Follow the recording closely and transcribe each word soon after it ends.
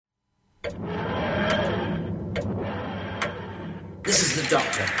This is the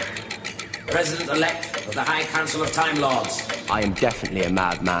Doctor, President-elect of the High Council of Time Lords. I am definitely a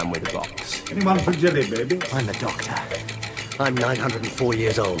madman with a box. Anyone for jelly, baby? I'm the Doctor. I'm 904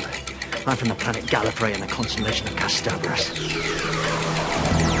 years old. I'm from the planet Gallifrey in the constellation of Castoporus.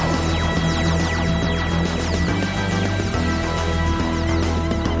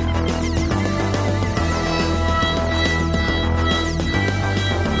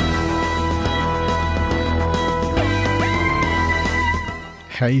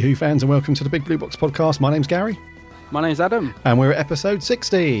 Hey Who fans, and welcome to the Big Blue Box podcast. My name's Gary. My name's Adam. And we're at episode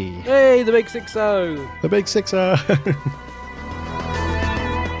 60. Hey, the Big 60. The Big 60.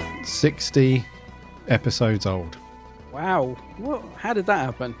 60 episodes old. Wow. What? How did that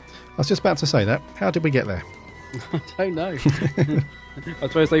happen? I was just about to say that. How did we get there? I don't know. I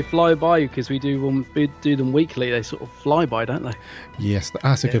suppose they fly by because we do them weekly. They sort of fly by, don't they? Yes,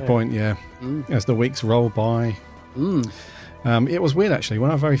 that's a good point, yeah. As the weeks roll by. It was weird, actually,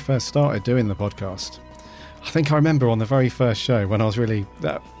 when I very first started doing the podcast. I think I remember on the very first show, when I was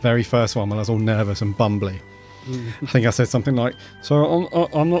that very first one, when I was all nervous and bumbly. I think I said something like, so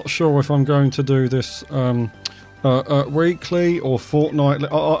I'm not sure if I'm going to do this weekly or fortnightly.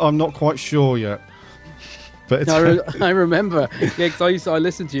 I'm not quite sure yet. But I remember, because I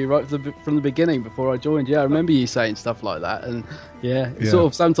listened to you right from the beginning before I joined. Yeah, I remember you saying stuff like that, and sort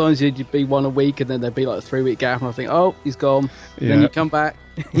of sometimes you'd be one a week, and then there'd be like a 3-week gap, and I think, oh, he's gone. Yeah. Then you come back.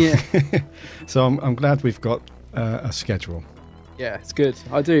 Yeah. So I'm glad we've got a schedule. Yeah, it's good.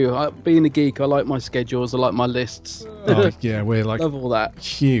 I do. Being a geek, I like my schedules. I like my lists. Oh, yeah, we're like love all that.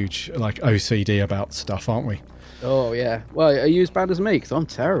 Huge like OCD about stuff, aren't we? Oh yeah. Well, are you as bad as me? Because I'm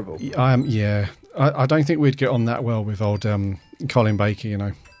terrible. I am. Yeah. I don't think we'd get on that well with old Colin Baker, you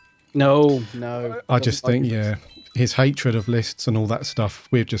know. No. I just think, his hatred of lists and all that stuff,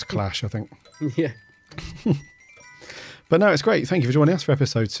 we'd just clash, I think. Yeah. But no, it's great. Thank you for joining us for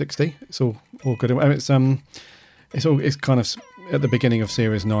episode 60. It's all good. And it's kind of at the beginning of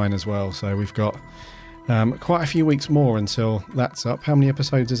series 9 as well. So we've got quite a few weeks more until that's up. How many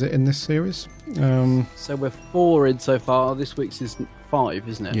episodes is it in this series? So we're 4 in so far. This week's is 5,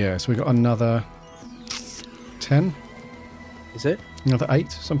 isn't it? Yeah. So we've got another 10. Is it? Another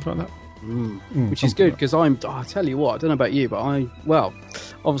 8, something like that. Which is good because I tell you what, I don't know about you, but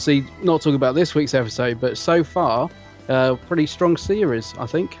obviously not talking about this week's episode, but so far, pretty strong series, I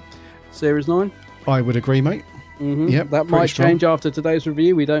think. Series 9. I would agree, mate. Mm-hmm. Yep, that might change after today's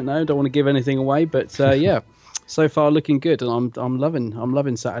review. We don't know. Don't want to give anything away, but yeah, so far looking good, and I'm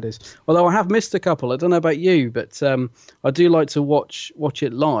loving Saturdays. Although I have missed a couple. I don't know about you, but I do like to watch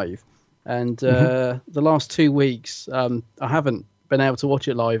it live. And the last 2 weeks, I haven't been able to watch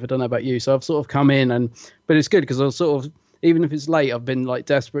it live. I don't know about you, so I've sort of come in, but it's good because I was sort of, even if it's late, I've been like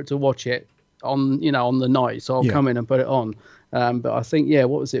desperate to watch it on the night, so I'll come in and put it on. But I think,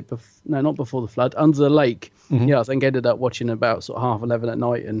 what was it? Not Before the Flood, Under the Lake. I think I ended up watching about sort of 11:30 at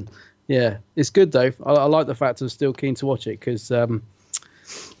night, and it's good though. I like the fact I'm still keen to watch it because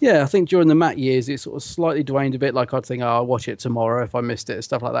I think during the Matt years it sort of slightly waned a bit. Like I'd think, I'll watch it tomorrow if I missed it,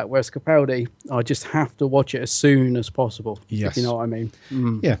 stuff like that. Whereas Capaldi, I just have to watch it as soon as possible. Yes, if you know what I mean.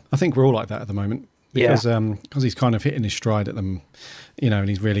 Yeah, I think we're all like that at the moment because he's kind of hitting his stride at them, and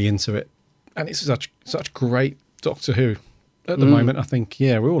he's really into it, and it's such great Doctor Who at the moment. I think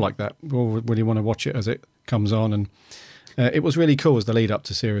we're all like that. We all really want to watch it as it comes on, and it was really cool as the lead up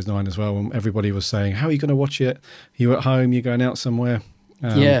to series 9 as well, when everybody was saying, how are you going to watch it? You're at home, you're going out somewhere.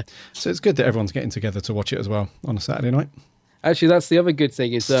 So it's good that everyone's getting together to watch it as well on a Saturday night. Actually, that's the other good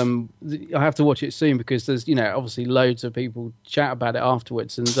thing is I have to watch it soon because there's obviously loads of people chat about it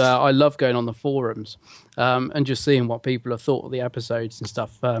afterwards, and I love going on the forums and just seeing what people have thought of the episodes and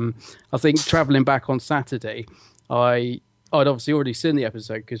stuff. I think travelling back on Saturday, I'd obviously already seen the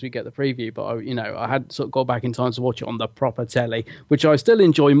episode because we get the preview, but I had sort of got back in time to watch it on the proper telly, which I still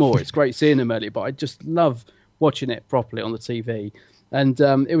enjoy more. It's great seeing them early, but I just love watching it properly on the TV. And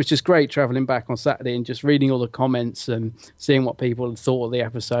it was just great travelling back on Saturday and just reading all the comments and seeing what people had thought of the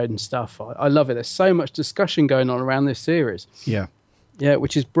episode and stuff. I love it. There's so much discussion going on around this series. Yeah,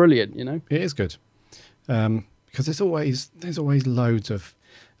 which is brilliant. It is good because there's always loads of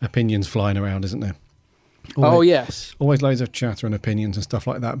opinions flying around, isn't there? Yes. Always loads of chatter and opinions and stuff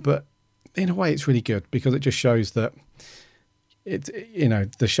like that. But in a way, it's really good because it just shows that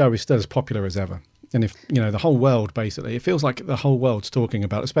the show is still as popular as ever. And if, the whole world, basically, it feels like the whole world's talking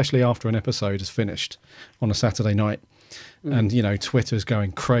about it, especially after an episode is finished on a Saturday night. And, Twitter's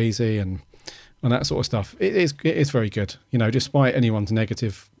going crazy and that sort of stuff. It is very good. Despite anyone's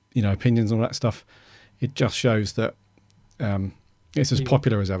negative, opinions and all that stuff, it just shows that it's as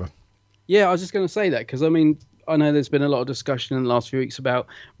popular as ever. Yeah, I was just going to say that because, I mean, I know there's been a lot of discussion in the last few weeks about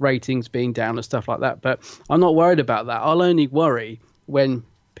ratings being down and stuff like that, but I'm not worried about that. I'll only worry when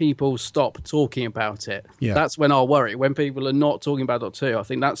people stop talking about it. Yeah. That's when I'll worry. When people are not talking about Doctor Who, I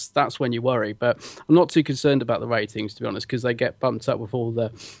think that's when you worry. But I'm not too concerned about the ratings, to be honest, because they get bumped up with all the,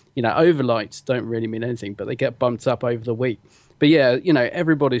 overlights don't really mean anything, but they get bumped up over the week. But yeah,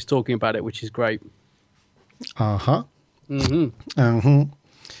 everybody's talking about it, which is great. Uh-huh. Mm-hmm.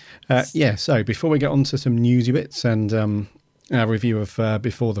 Yeah, so before we get on to some newsy bits and our review of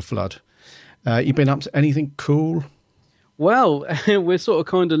Before the Flood, you been up to anything cool? Well, we're sort of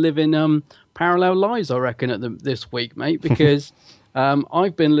kind of living parallel lives, I reckon, this week, mate, because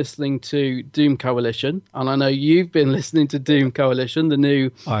I've been listening to Doom Coalition, and I know you've been listening to Doom Coalition, the new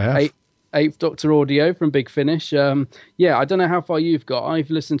Eighth Doctor audio from Big Finish. Yeah, I don't know how far you've got.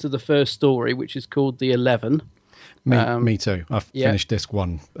 I've listened to the first story, which is called The 11. Me too. I've finished disc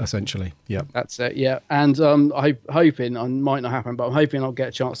 1, essentially. Yeah, that's it. Yeah, and I'm hoping, it might not happen, but I'm hoping I'll get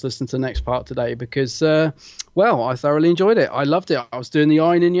a chance to listen to the next part today because, I thoroughly enjoyed it. I loved it. I was doing the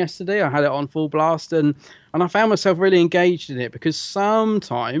ironing yesterday. I had it on full blast, and I found myself really engaged in it because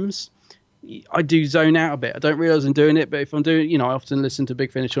sometimes I do zone out a bit. I don't realise I'm doing it, but if I'm doing, I often listen to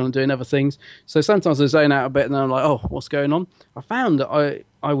Big Finish when I'm doing other things. So sometimes I zone out a bit, and then I'm like, oh, what's going on? I found that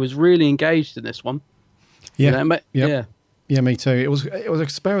I was really engaged in this one. Yeah, yeah, me too. It was a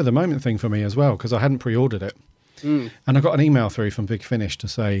spur of the moment thing for me as well because I hadn't pre-ordered it, and I got an email through from Big Finish to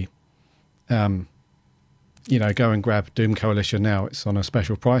say, go and grab Doom Coalition now. It's on a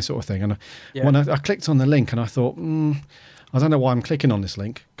special price sort of thing. And when I clicked on the link, and I thought, I don't know why I'm clicking on this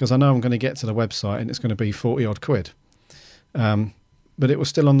link because I know I'm going to get to the website and it's going to be 40 odd quid, but it was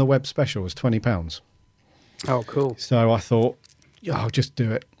still on the web special. It was £20. Oh, cool. So I thought, I'll just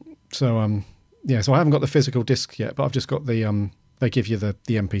do it. So so I haven't got the physical disc yet, but I've just got the. They give you the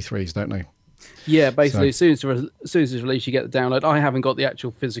MP3s, don't they? Yeah, basically, as soon as it's released, you get the download. I haven't got the actual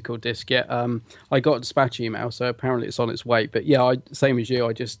physical disc yet. I got a dispatch email, so apparently it's on its way. But yeah, same as you.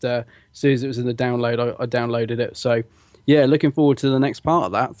 I just as soon as it was in the download, I downloaded it. So yeah, looking forward to the next part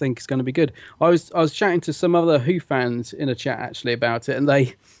of that. I think it's going to be good. I was chatting to some other Who fans in a chat actually about it, and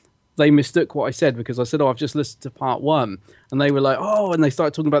they mistook what I said because I said, I've just listened to part 1. And they were like, and they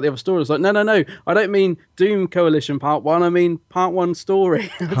started talking about the other story. I was like, no, I don't mean Doom Coalition part 1. I mean part 1 story.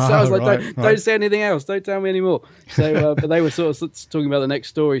 So I was like, don't say anything else. Don't tell me anymore. So, but they were sort of talking about the next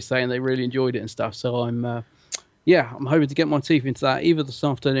story, saying they really enjoyed it and stuff. So I'm hoping to get my teeth into that either this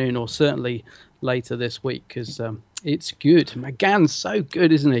afternoon or certainly later this week because it's good. McGann's so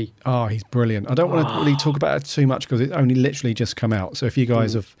good, isn't he? Oh, he's brilliant. I don't want to really talk about it too much because it's only literally just come out. So if you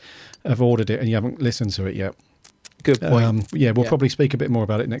guys have ordered it and you haven't listened to it yet, good point. We'll probably speak a bit more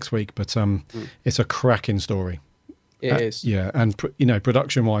about it next week. But it's a cracking story. It is. Yeah, and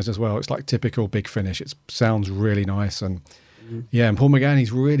production-wise as well, it's like typical Big Finish. It sounds really nice, and and Paul McGann,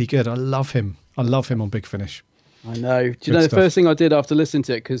 he's really good. I love him on Big Finish. I know. Do you know the first thing I did after listening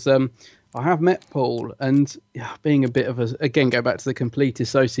to it because I have met Paul, and being a bit of go back to the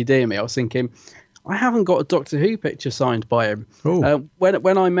completist OCD in me, I was thinking, I haven't got a Doctor Who picture signed by him.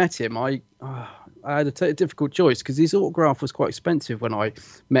 When I met him, I had a difficult choice because his autograph was quite expensive when I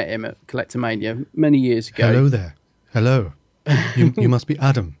met him at Collectomania many years ago. Hello there. Hello. You must be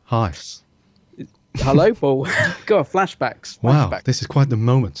Adam. Hi. Hello, Paul. God, flashbacks. Wow, this is quite the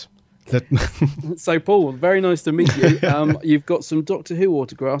moment. So, Paul, very nice to meet you. You've got some Doctor Who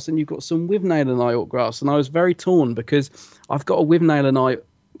autographs and you've got some Withnail and I autographs. And I was very torn because I've got a Withnail and I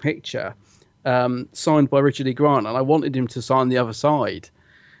picture signed by Richard E. Grant, and I wanted him to sign the other side.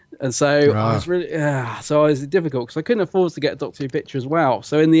 And so I was really, so it was difficult because I couldn't afford to get a Doctor Who picture as well.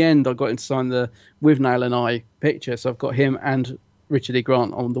 So in the end, I got him to sign the Withnail and I picture. So I've got him and Richard E.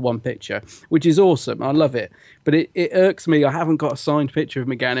 Grant on the one picture, which is awesome. I love it. But it irks me I haven't got a signed picture of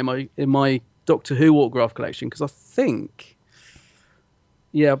McGann in my Doctor Who autograph collection because I think,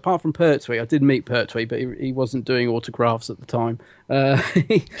 apart from Pertwee, I did meet Pertwee, but he wasn't doing autographs at the time.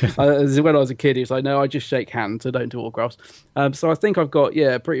 When I was a kid, he was like, no, I just shake hands, I don't do autographs. So I think I've got,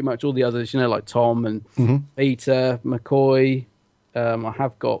 pretty much all the others, like Tom and Peter, McCoy. I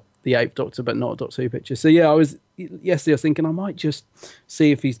have got the 8th Doctor, but not a Doctor Who picture. So yesterday I was thinking I might just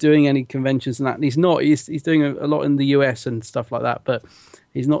see if he's doing any conventions and that. And he's not. He's doing a lot in the US and stuff like that, but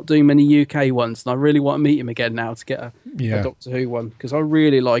he's not doing many UK ones. And I really want to meet him again now to get a Doctor Who one because I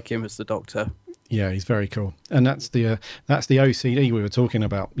really like him as the Doctor. Yeah, he's very cool. And that's the OCD we were talking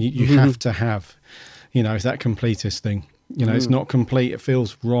about. You have to have, it's that completist thing. It's not complete. It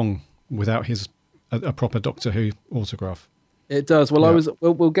feels wrong without a proper Doctor Who autograph. It does. Well,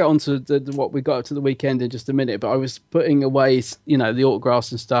 we'll get on to what we got up to the weekend in just a minute, but I was putting away, the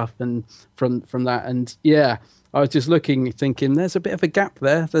autographs and stuff, and from that, and yeah, I was just thinking, there's a bit of a gap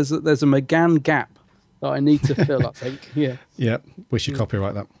there. There's a McGann gap that I need to fill, I think. Yeah. Yeah, we should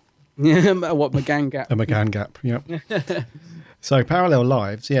copyright that. Yeah, what McGann gap? A McGann gap, yeah. So Parallel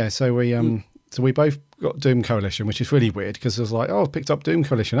Lives, yeah, so we both got Doom Coalition, which is really weird because it was like, I picked up Doom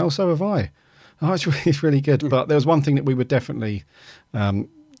Coalition. Oh, so have I. Oh, it's really good. But there was one thing that we were definitely,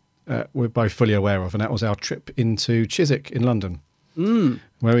 we're both fully aware of, and that was our trip into Chiswick in London,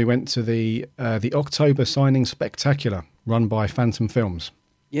 where we went to the October Signing Spectacular run by Phantom Films.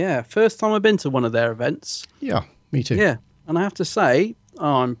 Yeah, first time I've been to one of their events. Yeah, me too. Yeah, and I have to say,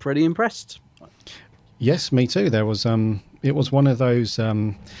 I'm pretty impressed. Yes, me too. There was it was one of those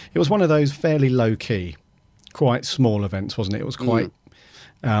fairly low key, quite small events, wasn't it? It was quite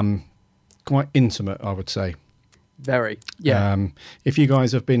quite intimate, I would say. Very, yeah. If you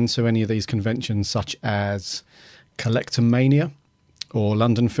guys have been to any of these conventions, such as Collectomania or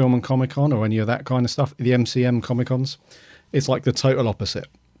London Film and Comic Con or any of that kind of stuff, the MCM Comic Cons, it's like the total opposite.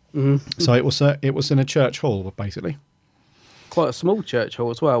 Mm-hmm. So it was in a church hall, basically. Quite a small church hall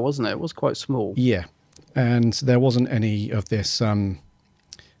as well, wasn't it? It was quite small. Yeah, and there wasn't any of this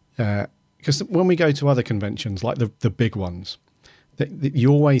because when we go to other conventions, like the big ones, you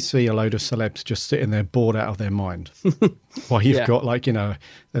always see a load of celebs just sitting there bored out of their mind. While you've got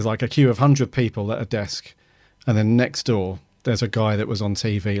there's like a queue of 100 people at a desk, and then next door there's a guy that was on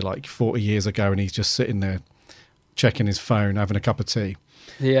TV like 40 years ago, and he's just sitting there checking his phone, having a cup of tea.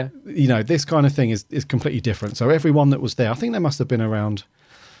 Yeah. This kind of thing is completely different. So everyone that was there, I think there must have been around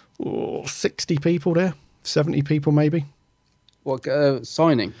 60 people there, 70 people maybe. What,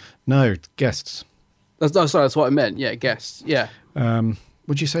 signing? No, guests. Sorry, that's what I meant. Yeah, guests. Yeah.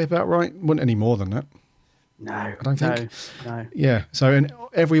 Would you say about right? Wasn't any more than that. No. I don't think. No. Yeah. So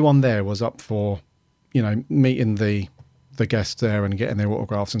everyone there was up for, meeting the guests there and getting their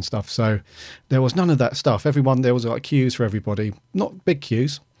autographs and stuff. So there was none of that stuff. There was like queues for everybody, not big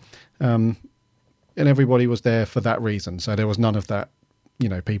queues. And everybody was there for that reason. So there was none of that,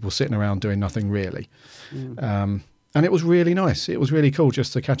 people sitting around doing nothing really. And it was really nice. It was really cool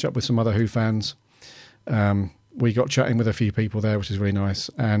just to catch up with some other Who fans. We got chatting with a few people there, which is really nice.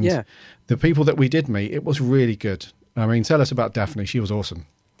 And the people that we did meet, it was really good. I mean, tell us about Daphne. She was awesome.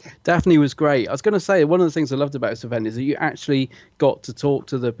 Daphne was great. I was going to say, one of the things I loved about this event is that you actually got to talk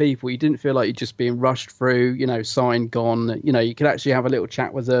to the people. You didn't feel like you're just being rushed through, signed, gone. You could actually have a little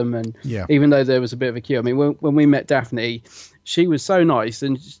chat with them. And even though there was a bit of a queue, I mean, when we met Daphne, she was so nice.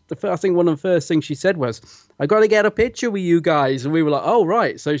 And I think one of the first things she said was, I got to get a picture with you guys. And we were like, oh,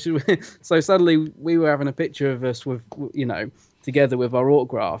 right. So suddenly we were having a picture of us with, together with our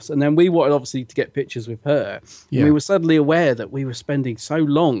autographs, and then we wanted obviously to get pictures with her. Yeah. We were suddenly aware that we were spending so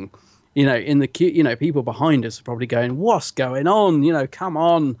long, in the queue. People behind us are probably going, "What's going on? Come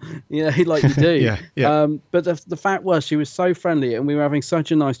on, like you do." yeah. But the fact was, she was so friendly, and we were having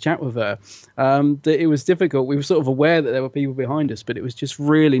such a nice chat with her that it was difficult. We were sort of aware that there were people behind us, but it was just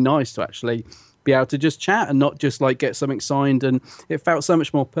really nice to actually be able to just chat and not just like get something signed, and it felt so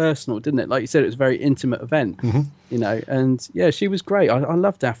much more personal, didn't it? Like you said, it was a very intimate event, and she was great. I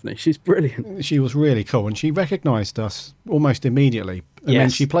love Daphne. She's brilliant. She was really cool, and she recognised us almost immediately. And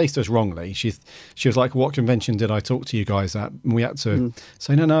then she placed us wrongly. She was like, what convention did I talk to you guys at? And we had to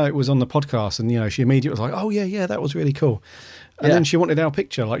say, no, it was on the podcast. And, she immediately was like, oh, yeah, that was really cool. And then she wanted our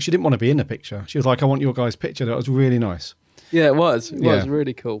picture. Like, she didn't want to be in the picture. She was like, I want your guys' picture. That was really nice. Yeah, it was. It was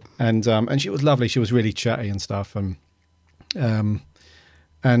really cool. And she was lovely. She was really chatty and stuff. And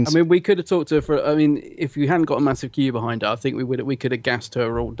I mean, we could have talked to her if you hadn't got a massive queue behind her, I think we could have gassed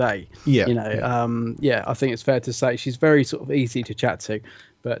her all day. Yeah. I think it's fair to say she's very sort of easy to chat to.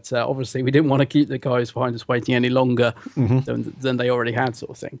 But obviously we didn't want to keep the guys behind us waiting any longer than they already had, sort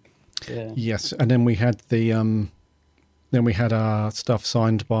of thing. Yeah. Yes. And then we had our stuff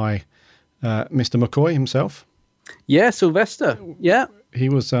signed by Mr. McCoy himself. Yeah, Sylvester. Yeah, he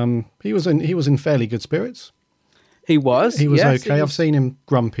was in fairly good spirits. He was okay. I've seen him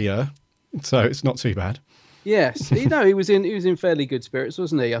grumpier, so it's not too bad. Yes, he was in fairly good spirits,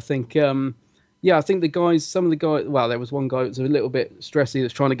 wasn't he? I think. I think some of the guys. Well, there was one guy that was a little bit stressy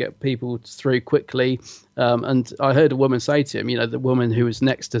that's trying to get people through quickly. And I heard a woman say to him, the woman who was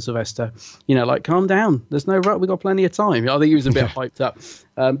next to Sylvester, like, calm down. There's no rush. We've got plenty of time. I think he was a bit hyped up.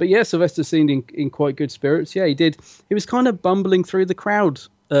 But yeah, Sylvester seemed in quite good spirits. Yeah, he did. He was kind of bumbling through the crowd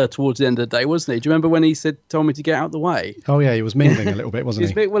towards the end of the day, wasn't he? Do you remember when he told me to get out the way? Oh, yeah, he was mingling a little bit, wasn't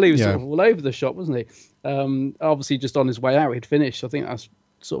he? He was sort of all over the shop, wasn't he? Obviously, just on his way out, he'd finished. I think that's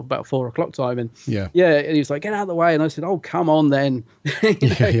sort of about 4:00 time, and Yeah. and he was like, "Get out of the way," and I said, "Oh, come on then,"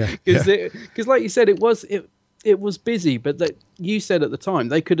 because like you said, it was busy, but that you said at the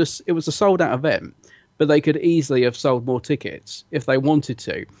time it was a sold out event, but they could easily have sold more tickets if they wanted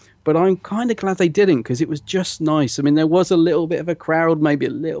to. But I'm kind of glad they didn't, because it was just nice. I mean, there was a little bit of a crowd, maybe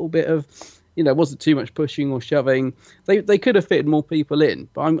a little bit of, it wasn't too much pushing or shoving. They could have fitted more people in,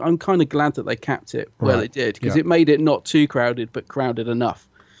 but I'm kind of glad that they capped it where they did, because it made it not too crowded, but crowded enough.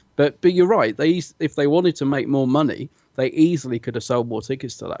 But you're right. If they wanted to make more money, they easily could have sold more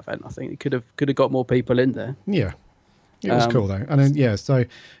tickets to that event. I think it could have got more people in there. Yeah, it was cool though. And then, so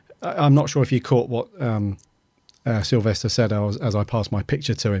I'm not sure if you caught what Sylvester said as I passed my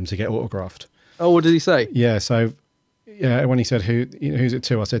picture to him to get autographed. Oh, what did he say? Yeah, so when he said who's it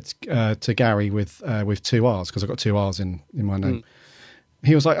to, I said to Gary with 2 R's, because I've got 2 R's in my name.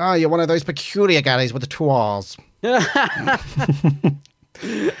 He was like, you're one of those peculiar Garys with the 2 R's.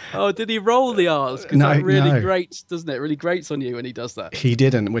 Oh, did he roll the R's? Because that really grates, doesn't it? It really grates on you when he does that. He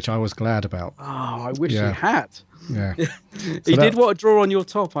didn't, which I was glad about. Oh, I wish he had. Yeah. He did want a draw on your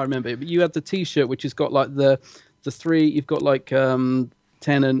top, I remember. But you had the T-shirt, which has got like the 3. You've got like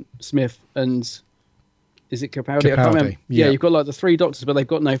Tennant, Smith, and is it Capaldi? I can't remember. Yeah, you've got like the 3 doctors, but they've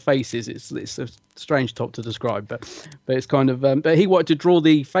got no faces. It's a strange top to describe, but it's kind of. But he wanted to draw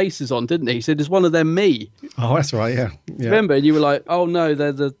the faces on, didn't he? He said, "Is one of them me?" Oh, that's right. Yeah. Remember, and you were like, "Oh no,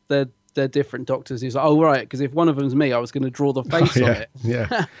 they're different doctors." He's like, "Oh right," because if one of them's me, I was going to draw the face on it.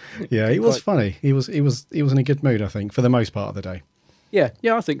 Yeah. He was funny. He was in a good mood, I think, for the most part of the day. Yeah,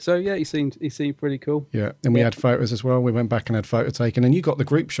 I think so. Yeah, he seemed pretty cool. Yeah, and we had photos as well. We went back and had photo taken, and you got the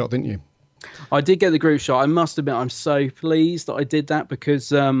group shot, didn't you? I did get the group shot. I must admit, I'm so pleased that I did that,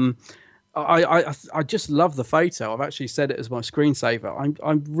 because I just love the photo. I've actually set it as my screensaver.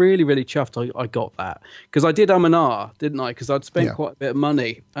 I'm really, really chuffed I got that, because I did and ah, didn't I? Because I'd spent quite a bit of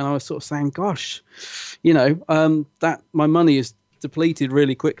money, and I was sort of saying, gosh, that my money is depleted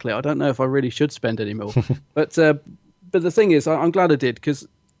really quickly. I don't know if I really should spend any more. But the thing is, I'm glad I did, because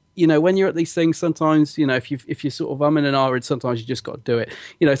when you're at these things, sometimes, if you're sort of umming and ahhing, sometimes you just got to do it.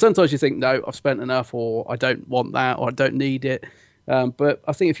 Sometimes you think, no, I've spent enough, or I don't want that, or I don't need it. But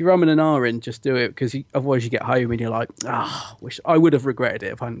I think if you're umming and ahhing, just do it, because otherwise you get home and you're like, wish I would have regretted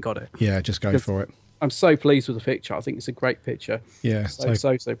it if I hadn't got it. Yeah, just go for it. I'm so pleased with the picture. I think it's a great picture. Yeah.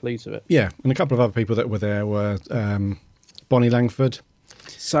 So pleased with it. Yeah, and a couple of other people that were there were Bonnie Langford.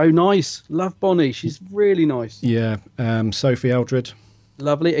 So nice. Love Bonnie. She's really nice. Yeah. Sophie Eldred.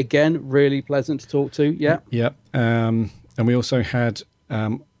 Lovely. Again, really pleasant to talk to. Yeah. Yeah. And we also had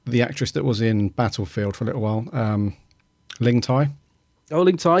the actress that was in Battlefield for a little while, Ling Tai. Oh,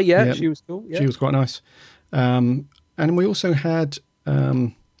 Ling Tai, yeah. She was cool. Yeah. She was quite nice. And we also had,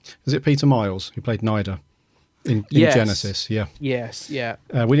 is it Peter Miles, who played Nida in Genesis? Yeah. Yes, yeah.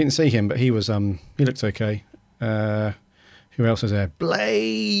 We didn't see him, but he was, he looked okay. Who else was there?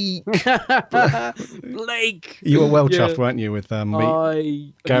 Blake! Blake! You were well chuffed, weren't you, with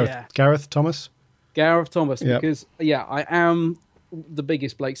Gareth Thomas? Gareth Thomas, because, I am the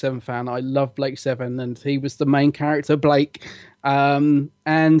biggest Blake Seven fan. I love Blake Seven, and he was the main character, Blake. And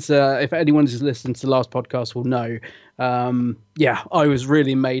if anyone who's listened to the last podcast will know, I was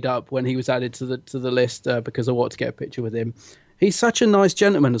really made up when he was added to the list because I wanted to get a picture with him. He's such a nice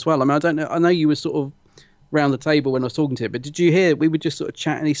gentleman as well. I mean, I don't know. I know you were sort of round the table when I was talking to him, but did you hear? We were just sort of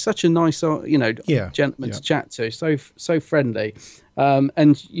chatting. He's such a nice, gentleman to chat to. So friendly.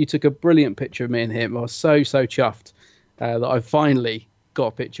 And you took a brilliant picture of me and him. I was so chuffed that I finally got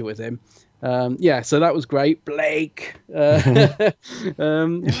a picture with him. So that was great. Blake. Who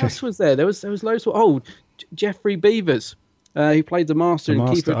else was there? There was loads of Jeffrey Beavers. He played the Master in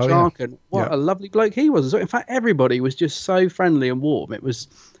Keeper of Jarken. What a lovely bloke he was. In fact, everybody was just so friendly and warm. It was,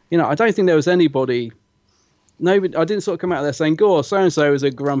 I don't think there was anybody. Nobody, I didn't sort of come out there saying, "Gore, so and so is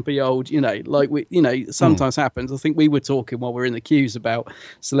a grumpy old," like we, sometimes happens. I think we were talking while we were in the queues about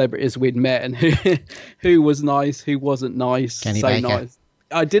celebrities we'd met and who was nice, who wasn't nice. Kenny Baker. Nice.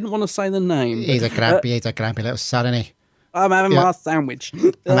 I didn't want to say the name. He's a grumpy little sod, isn't he? I'm having my sandwich.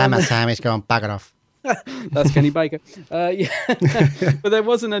 I'm having my sandwich. Go on, bag it off. That's Kenny Baker. But there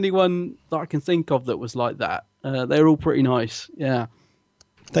wasn't anyone that I can think of that was like that. They were all pretty nice. Yeah,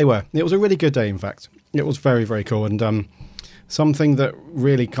 they were. It was a really good day. In fact, it was very, very cool, and something that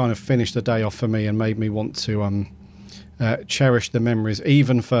really kind of finished the day off for me and made me want to cherish the memories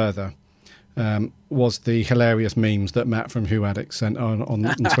even further. Was the hilarious memes that Matt from Who Addict sent on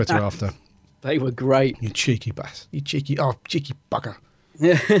Twitter after. They were great. You cheeky cheeky bugger.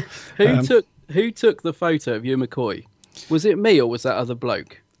 Who took the photo of you, McCoy? Was it me or was that other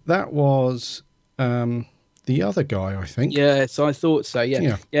bloke? That was the other guy, I think. Yeah, so I thought so.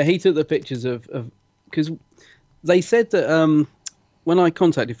 Yeah. He took the pictures of because they said that when I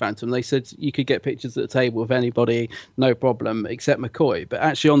contacted Phantom, they said you could get pictures at the table of anybody, no problem, except McCoy. But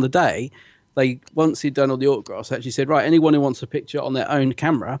actually, on the day, once he'd done all the autographs, actually said, right, anyone who wants a picture on their own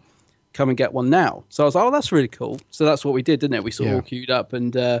camera, come and get one now. So I was like, oh, that's really cool. So that's what we did, didn't it? We sort of all queued up,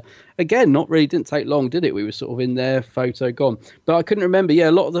 and again, didn't take long, did it? We were sort of in there, photo gone. But I couldn't remember. Yeah,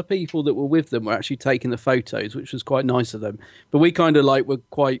 a lot of the people that were with them were actually taking the photos, which was quite nice of them. But we kind of were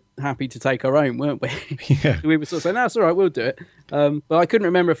quite happy to take our own, weren't we? Yeah. We were sort of saying, no, it's all right, we'll do it. But I couldn't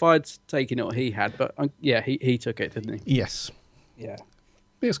remember if I'd taken it or he had. But he took it, didn't he? Yes. Yeah.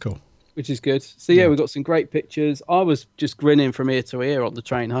 It's cool. Which is good. So we got some great pictures. I was just grinning from ear to ear on the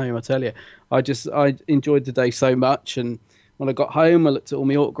train home. I tell you, I enjoyed the day so much. And when I got home, I looked at all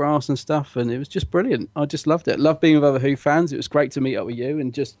my autographs and stuff, and it was just brilliant. I just loved it. Loved being with other Who fans. It was great to meet up with you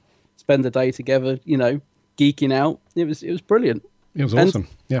and just spend the day together. Geeking out. It was brilliant. It was awesome.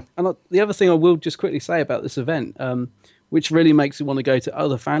 And the other thing I will just quickly say about this event, which really makes me want to go to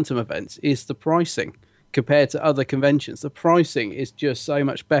other Phantom events, is the pricing compared to other conventions. The pricing is just so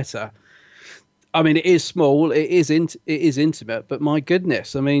much better. I mean, it is small, it is intimate, but my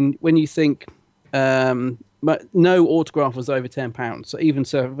goodness, I mean, when you think no autograph was over £10, so even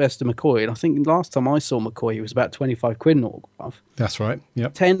Sylvester McCoy, and I think last time I saw McCoy, he was about 25 quid an autograph. That's right,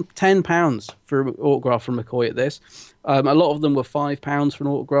 yep. £10 for an autograph from McCoy at this. A lot of them were £5 for an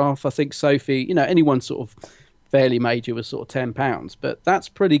autograph. I think Sophie, anyone sort of fairly major was sort of £10, but that's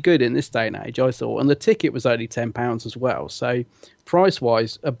pretty good in this day and age, I thought. And the ticket was only £10 as well. So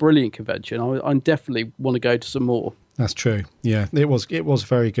price-wise, a brilliant convention. I definitely want to go to some more. That's true. Yeah, it was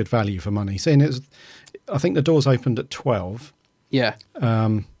very good value for money. Seeing I think the doors opened at 12. Yeah.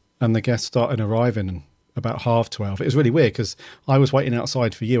 And the guests started arriving about 12:30. It was really weird because I was waiting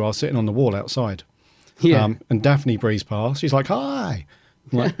outside for you. I was sitting on the wall outside. Yeah. And Daphne breezed past. She's like, hi.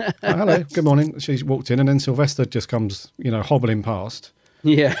 I'm like, oh, hello, good morning. She's walked in, and then Sylvester just comes, hobbling past.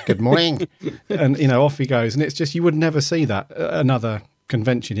 Yeah. Good morning. And, off he goes. And it's just, you would never see that at another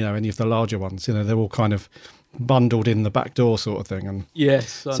convention, any of the larger ones. They're all kind of bundled in the back door sort of thing. And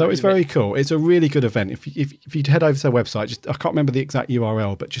yes. So it's very cool. It's a really good event. If you head over to their website, I can't remember the exact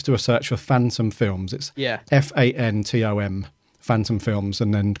URL, but just do a search for Phantom Films. It's FANTOM, Phantom Films,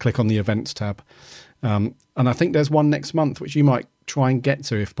 and then click on the events tab. And I think there's one next month, which you might try and get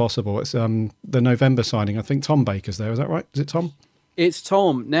to if possible. It's the November signing. I think Tom Baker's there. Is that right? Is it Tom? It's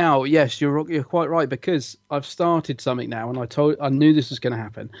Tom. Now, yes, you're quite right, because I've started something now, and I knew this was going to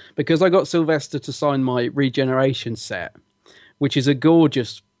happen, because I got Sylvester to sign my Regeneration set, which is a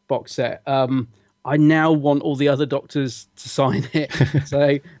gorgeous box set. I now want all the other doctors to sign it.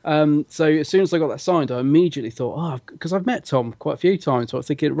 So as soon as I got that signed, I immediately thought, because I've met Tom quite a few times, so I was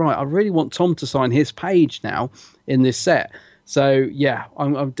thinking, right, I really want Tom to sign his page now in this set. So yeah,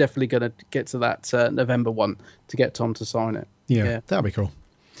 I'm definitely going to get to that November one to get Tom to sign it. Yeah, that'll be cool.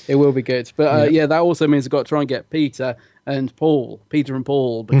 It will be good. But that also means I've got to try and get Peter and Paul,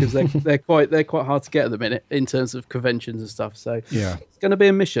 because they're quite hard to get at the minute in terms of conventions and stuff. So yeah, it's going to be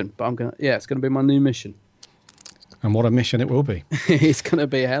a mission, but it's going to be my new mission. And what a mission it will be. It's going to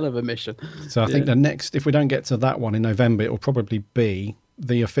be a hell of a mission. So I think the next, if we don't get to that one in November, it will probably be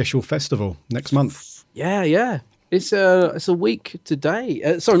the official festival next month. Yeah. It's a week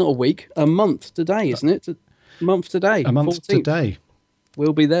today. Sorry, not a week. A month today, isn't it? A month today. A month 14th. today.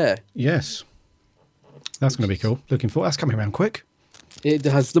 We'll be there. Yes. That's going to be cool. Looking forward. That's coming around quick. It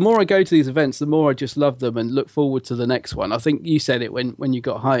does. The more I go to these events, the more I just love them and look forward to the next one. I think you said it when you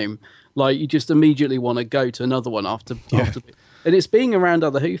got home. Like, you just immediately want to go to another one after. And it's being around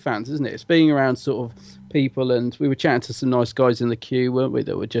other Who fans, isn't it? It's being around sort of people. And we were chatting to some nice guys in the queue, weren't we?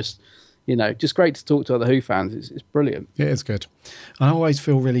 That were just, just great to talk to other Who fans. It's brilliant. Yeah, it's good. I always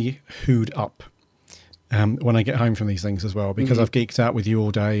feel really Who'd up when I get home from these things as well, because I've geeked out with you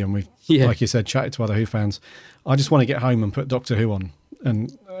all day, and we've, like you said, chatted to other Who fans. I just want to get home and put Doctor Who on,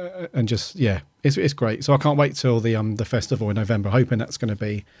 and just it's great. So I can't wait till the festival in November. Hoping that's going to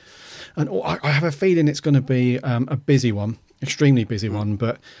be, and I have a feeling it's going to be a busy one, extremely busy one.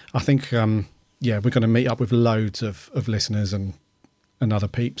 But I think we're going to meet up with loads of listeners and other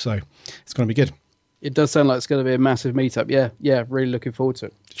peeps. So it's going to be good. It does sound like it's going to be a massive meetup. Yeah, really looking forward to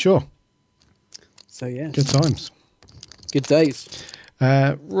it. Sure. So yeah, good times, good days.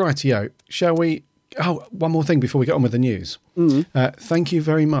 Rightio. Shall we? Oh, one more thing before we get on with the news. Thank you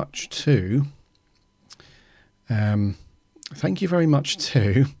very much to. Helen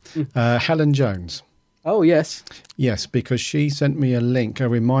Jones. Oh yes, because she sent me a link, a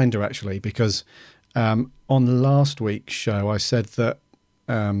reminder actually, because on last week's show I said that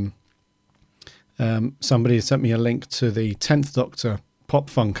somebody sent me a link to the 10th Doctor Pop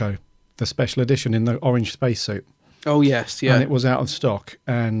Funko, the special edition in the orange spacesuit. Oh, yes, yeah. And it was out of stock.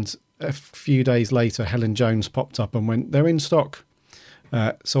 And a few days later, Helen Jones popped up and went, they're in stock.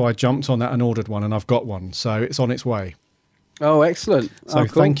 So I jumped on that and ordered one, and I've got one. So it's on its way. Oh, excellent. So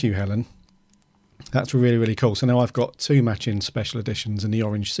cool. Thank you, Helen. That's really, really cool. So now I've got 2 matching special editions in the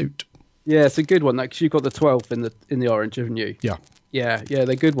orange suit. Yeah, it's a good one, because you've got the 12th in the orange, haven't you? Yeah. Yeah,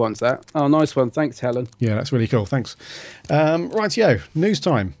 they're good ones, that. Oh, nice one. Thanks, Helen. Yeah, that's really cool. Thanks. Rightio, news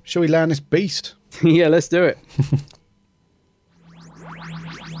time. Shall we land this beast? Yeah, let's do it.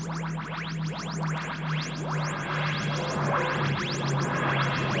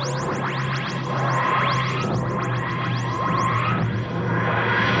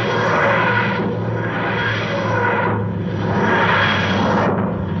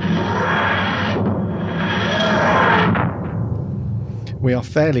 We are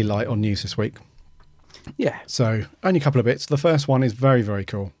fairly light on news this week. Yeah. So only a couple of bits. The first one is very, very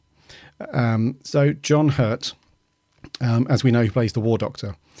cool. So John Hurt, as we know, who plays the War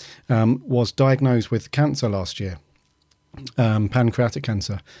Doctor, was diagnosed with cancer last year, pancreatic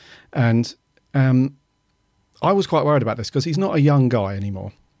cancer. And I was quite worried about this because he's not a young guy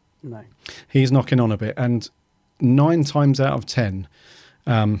anymore. No. He's knocking on a bit. And 9 times out of 10,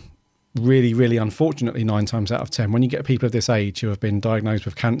 really, really unfortunately, 9 times out of 10, when you get people of this age who have been diagnosed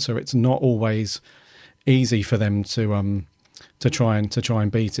with cancer, it's not always easy for them to try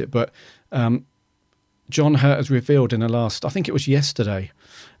and beat it. But John Hurt has revealed in the last, I think it was yesterday,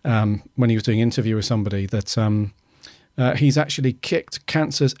 when he was doing an interview with somebody, that he's actually kicked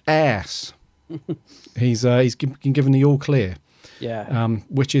cancer's ass. He's been given the all clear. Yeah.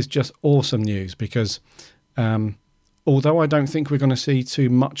 Which is just awesome news because although I don't think we're going to see too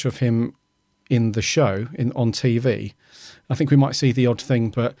much of him in the show on TV, I think we might see the odd thing,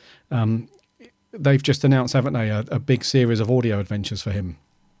 but they've just announced, haven't they, a big series of audio adventures for him.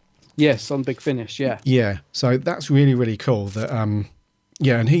 Yes, on Big Finish, yeah. Yeah, so that's really, really cool. That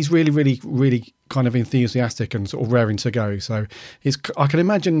and he's really, really, really kind of enthusiastic and sort of raring to go. So I can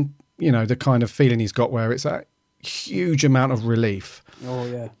imagine, the kind of feeling he's got where it's a huge amount of relief. Oh,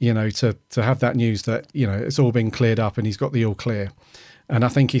 yeah. To have that news that, it's all been cleared up and he's got the all clear. And I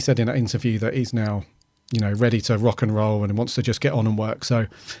think he said in that interview that he's now, ready to rock and roll and wants to just get on and work. So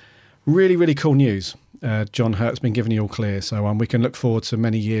really, really cool news. John Hurt's been given the all clear. So we can look forward to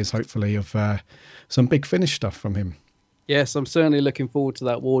many years, hopefully, of some Big Finish stuff from him. Yes, I'm certainly looking forward to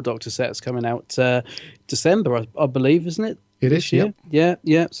that War Doctor set that's coming out December, I believe, isn't it? It is, yeah.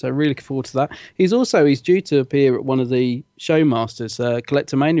 Yeah. So really looking forward to that. He's due to appear at one of the Showmasters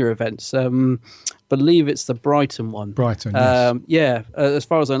Collectomania events. Believe it's the Brighton one. Brighton, yes. Yeah, as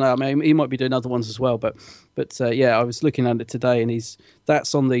far as I know. I mean, he might be doing other ones as well, but I was looking at it today, and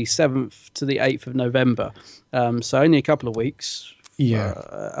that's on the 7th to the 8th of November. So only a couple of weeks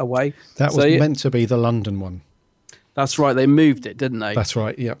away. That was meant to be the London one. That's right. They moved it, didn't they? That's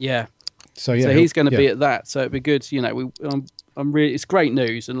right. Yeah. Yeah. So he's going to be at that. So it'd be good. I'm really. It's great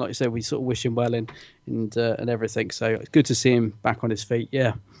news, and like I said, we sort of wish him well and everything. So it's good to see him back on his feet.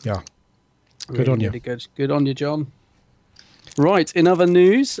 Yeah. Yeah. Good on you. Really good. Good on you, John. Right, in other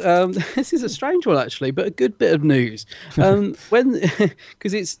news, this is a strange one actually, but a good bit of news.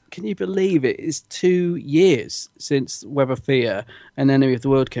 Because can you believe it? It's 2 years since Web of Fear and Enemy of the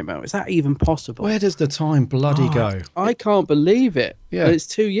World came out. Is that even possible? Where does the time bloody go? I can't believe it. Yeah, it's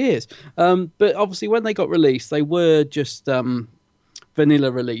 2 years. But obviously, when they got released, they were just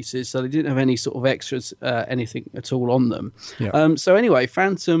vanilla releases, so they didn't have any sort of extras, anything at all on them. Yeah. So anyway,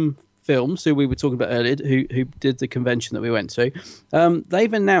 Phantom Films, who we were talking about earlier, who did the convention that we went to,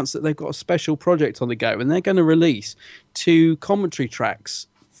 they've announced that they've got a special project on the go, and they're going to release 2 commentary tracks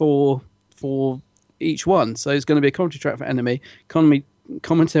for each one. So it's going to be a commentary track for Enemy,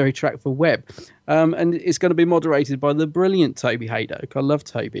 commentary track for Web, and it's going to be moderated by the brilliant Toby Haydock. I love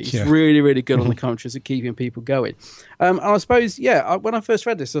Toby. He's really, really good on the commentaries at keeping people going. And I suppose, when I first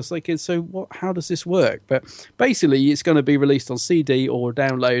read this, I was thinking, so how does this work? But basically, it's going to be released on CD or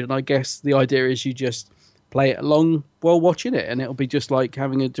download, and I guess the idea is you just play it along while watching it, and it'll be just like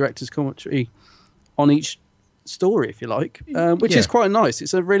having a director's commentary on each story, if you like, which is quite nice.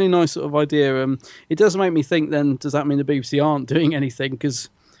 It's a really nice sort of idea. It does make me think then, does that mean the BBC aren't doing anything? Because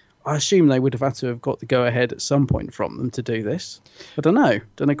I assume they would have had to have got the go-ahead at some point from them to do this. I don't know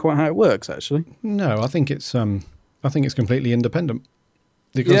quite how it works, actually. No, I think it's completely independent.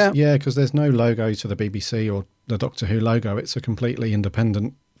 Because there's no logo to the BBC or the Doctor Who logo. It's a completely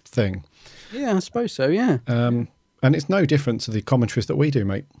independent thing. Yeah, I suppose so, yeah. And it's no different to the commentaries that we do,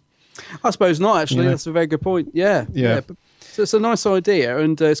 mate. I suppose not, actually. That's a very good point. Yeah. So it's a nice idea,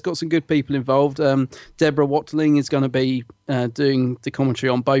 and it's got some good people involved. Deborah Watling is going to be doing the commentary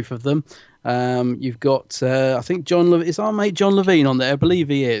on both of them. You've got, I think, is our mate John Levine on there? I believe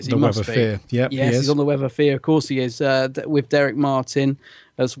he is. The Web of Fear. Yep, yes, he's on the Web of Fear. Of course he is, with Derek Martin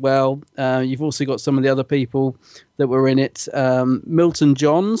as well. You've also got some of the other people that were in it. Milton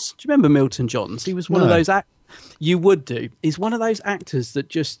Johns. Do you remember Milton Johns? He was one of those you would do. He's one of those actors that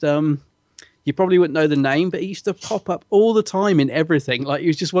just... you probably wouldn't know the name, but he used to pop up all the time in everything. Like, he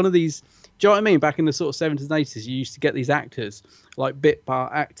was just one of these... Do you know what I mean? Back in the sort of 70s and 80s, you used to get these actors, like bit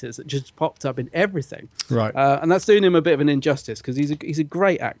part actors, that just popped up in everything. Right. And that's doing him a bit of an injustice, because he's a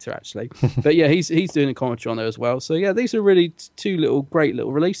great actor, actually. But yeah, he's doing a commentary on there as well. So yeah, these are really two great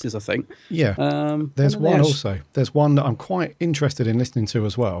little releases, I think. Yeah. There's one also. There's one that I'm quite interested in listening to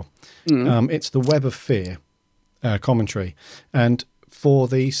as well. It's the Web of Fear commentary. And for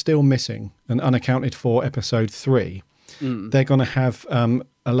the Still Missing and Unaccounted For episode 3, they're going to have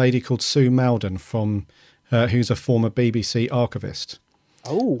a lady called Sue Malden from who's a former BBC archivist.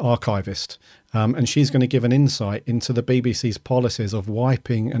 Archivist. And she's going to give an insight into the BBC's policies of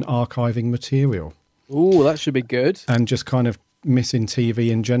wiping and archiving material. Oh, that should be good. And just kind of missing TV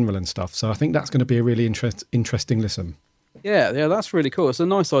in general and stuff. So I think that's going to be a really interesting listen. Yeah, that's really cool. It's a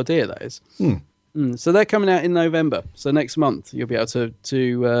nice idea, that is. So they're coming out in November. So next month you'll be able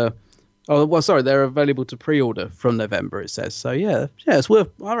to they're available to pre-order from November, it says. So yeah, it's worth.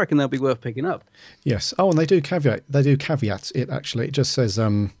 I reckon they'll be worth picking up. Yes. Oh, and they do caveats it actually. It just says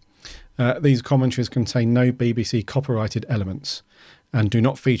these commentaries contain no BBC copyrighted elements and do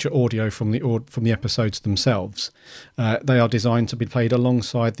not feature audio from the episodes themselves. They are designed to be played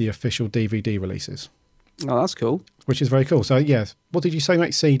alongside the official DVD releases. Oh, that's cool. Which is very cool. So yes, what did you say,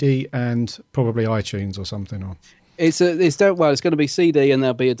 mate? CD and probably iTunes or something, or. It's going to be CD, and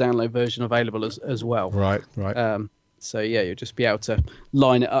there'll be a download version available as well. Right. So yeah, you'll just be able to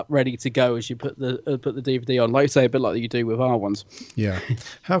line it up ready to go as you put the DVD on, like you say, a bit like you do with our ones. Yeah.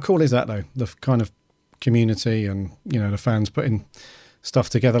 How cool is that though? The kind of community and the fans putting stuff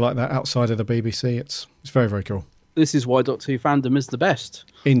together like that outside of the BBC. It's very, very cool. This is why Doctor Who fandom is the best.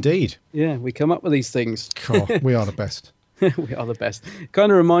 Indeed. Yeah, we come up with these things. God, we are the best. We are the best.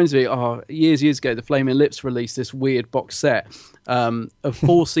 Kind of reminds me, years ago, the Flaming Lips released this weird box set of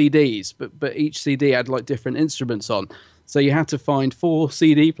 4 CDs, but each CD had like different instruments on. So you had to find 4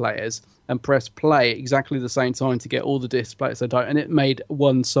 CD players and press play exactly the same time to get all the disc players. And it made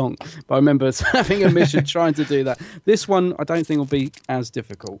one song. But I remember having a mission trying to do that. This one, I don't think will be as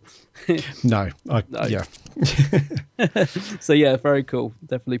difficult. No. Yeah. So yeah, very cool.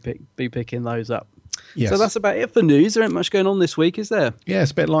 Definitely be picking those up. Yes. So that's about it for news. There ain't much going on this week, is there? Yeah,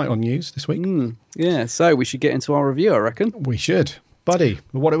 it's a bit light on news this week. Yeah, so we should get into our review, I reckon. We should. Buddy,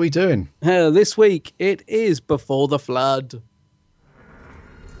 what are we doing? This week, it is Before the Flood.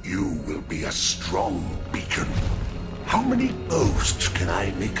 You will be a strong beacon. How many boasts can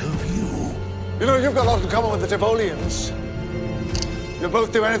I make of you? You know, you've got a lot in common with the Devolians. You'll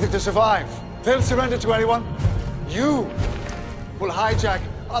both do anything to survive. They'll surrender to anyone. You will hijack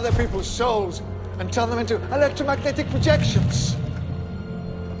other people's souls and turn them into electromagnetic projections.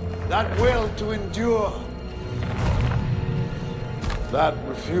 That will to endure. That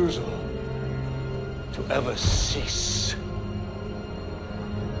refusal to ever cease.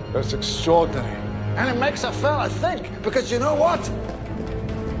 That's extraordinary. And it makes a fella think, because you know what?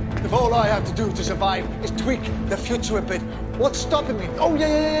 If all I have to do to survive is tweak the future a bit, what's stopping me? Oh,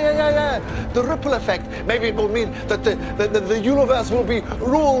 yeah. The ripple effect. Maybe it will mean that the universe will be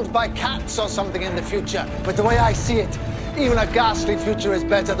ruled by cats or something in the future. But the way I see it, even a ghastly future is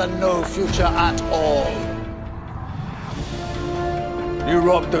better than no future at all. You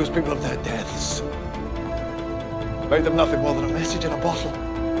robbed those people of their deaths. Made them nothing more than a message in a bottle.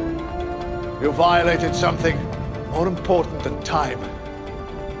 You violated something more important than time.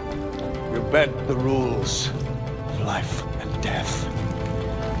 You bent the rules of life and death.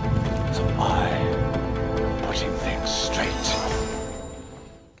 So I'm putting things straight.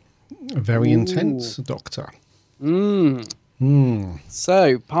 Very intense, Doctor.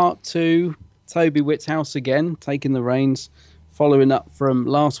 So, part 2, Toby Whithouse again, taking the reins, following up from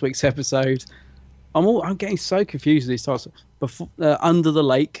last week's episode. I'm getting so confused with these titles. Under the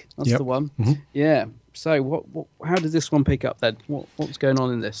Lake, that's the one. Mm-hmm. Yeah. So, how does this one pick up then? What's going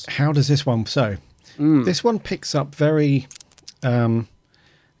on in this? How does this one? So, this one picks up very, in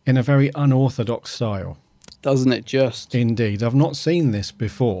a very unorthodox style, doesn't it? Just indeed. I've not seen this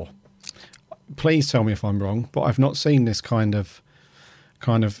before. Please tell me if I'm wrong, but I've not seen this kind of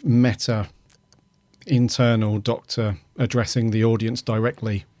meta internal Doctor addressing the audience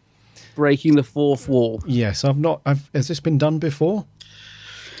directly breaking the fourth wall. Yes, has this been done before?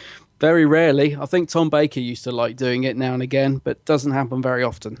 Very rarely. I think Tom Baker used to like doing it now and again, but doesn't happen very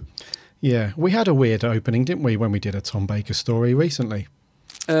often. Yeah, we had a weird opening, didn't we, when we did a Tom Baker story recently?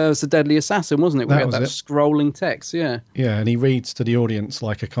 It was The Deadly Assassin, wasn't it? We had that it. scrolling text, yeah. Yeah, and he reads to the audience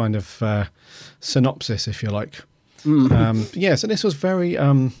like a kind of synopsis, if you like. Yes, and this was very,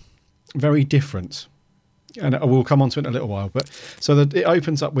 very different. And we'll come on to it in a little while. But so it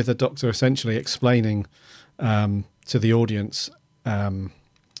opens up with the Doctor essentially explaining to the audience, what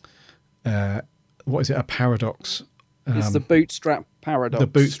is it, a paradox? It's the bootstrap paradox. The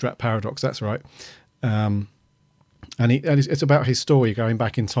bootstrap paradox, that's right. And it's about his story going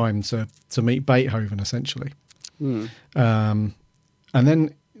back in time to meet Beethoven, essentially. And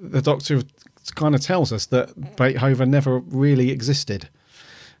then the Doctor kind of tells us that Beethoven never really existed.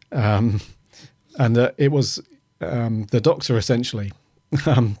 And that it was the Doctor, essentially,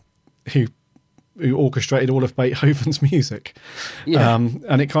 who orchestrated all of Beethoven's music. Yeah.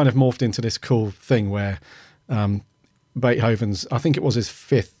 And it kind of morphed into this cool thing where Beethoven's, I think it was his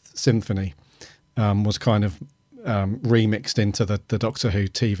fifth symphony, was kind of remixed into the Doctor Who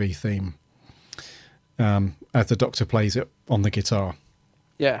TV theme, as the Doctor plays it on the guitar.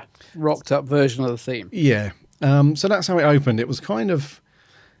 Yeah, rocked up version of the theme. Yeah. So that's how it opened. It's kind of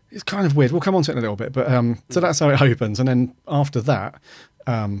weird. We'll come on to it in a little bit, but so that's how it opens, and then after that,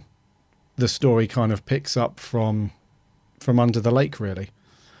 the story kind of picks up from Under the Lake, really.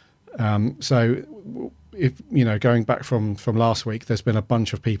 So, if you know, going back from last week, there's been a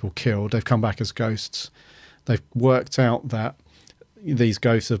bunch of people killed. They've come back as ghosts. They've worked out that these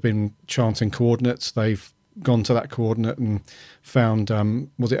ghosts have been chanting coordinates. They've gone to that coordinate and found,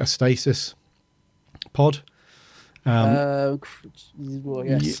 was it a stasis pod? Well,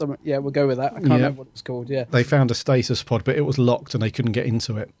 yes, we'll go with that. I can't remember what it's called. Yeah, they found a stasis pod, but it was locked and they couldn't get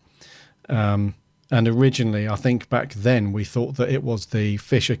into it. And originally, I think back then, we thought that it was the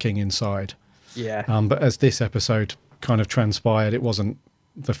Fisher King inside. Yeah. But as this episode kind of transpired, it wasn't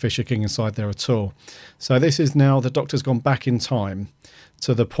the Fisher King inside there at all. So this is now the Doctor's gone back in time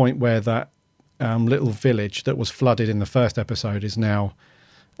to the point where that little village that was flooded in the first episode is now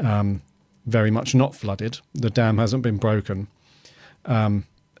very much not flooded. The dam hasn't been broken. And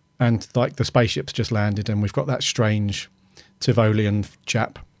like the spaceship's just landed and we've got that strange Tivolian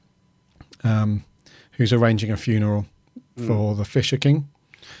chap who's arranging a funeral for the Fisher King.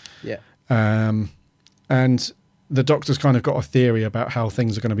 Yeah. And the Doctor's kind of got a theory about how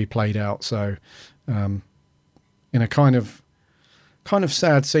things are going to be played out. So in a kind of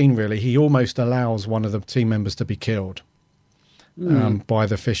sad scene, really, he almost allows one of the team members to be killed by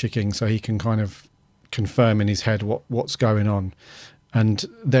the Fisher King, so he can kind of confirm in his head what's going on. And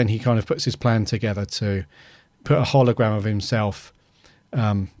then he kind of puts his plan together to put a hologram of himself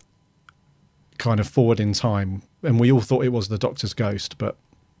kind of forward in time. And we all thought it was the Doctor's ghost, but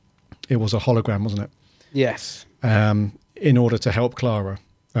it was a hologram, wasn't it? Yes. In order to help Clara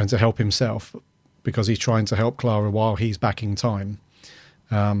and to help himself, because he's trying to help Clara while he's back in time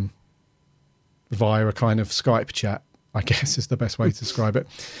via a kind of Skype chat, I guess is the best way to describe it.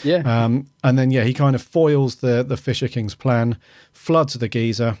 Yeah. And then, he kind of foils the Fisher King's plan, floods the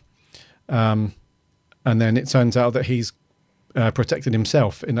geezer, and then it turns out that he's protected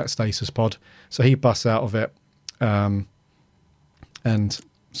himself in that stasis pod. So he busts out of it and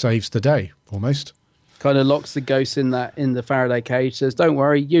saves the day, almost. Kind of locks the ghost in the Faraday cage, says, "Don't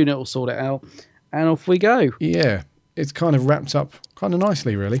worry, unit will sort it out," and off we go. Yeah, it's kind of wrapped up kind of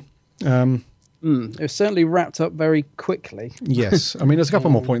nicely, really. It was certainly wrapped up very quickly. Yes, I mean there's a couple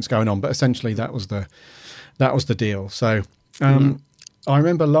more points going on, but essentially that was the deal. So I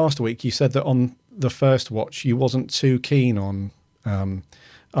remember last week you said that on the first watch you wasn't too keen on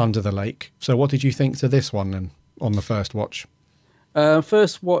Under the Lake. So what did you think to this one then on the first watch?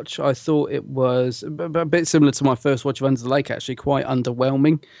 First watch, I thought it was a bit similar to my first watch of Under the Lake, actually, quite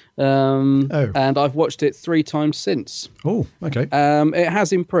underwhelming. And I've watched it 3 times since. Oh, okay. It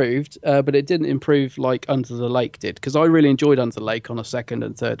has improved, but it didn't improve like Under the Lake did, because I really enjoyed Under the Lake on a second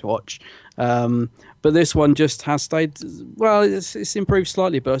and third watch. But this one just has stayed, well, it's improved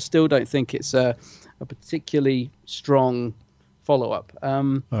slightly, but I still don't think it's a particularly strong follow-up.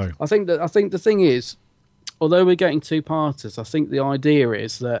 I think the thing is, although we're getting 2-parters, I think the idea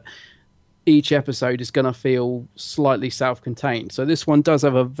is that each episode is going to feel slightly self-contained. So this one does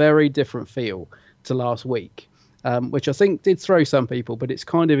have a very different feel to last week, which I think did throw some people, but it's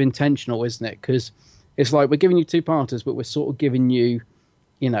kind of intentional, isn't it? Because it's like we're giving you 2-parters, but we're sort of giving you,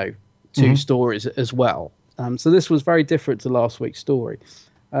 2 stories as well. So this was very different to last week's story.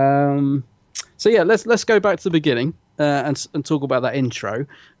 So yeah, let's go back to the beginning. and talk about that intro,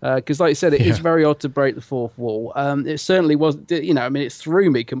 because like you said, it is very odd to break the fourth wall. It certainly was, it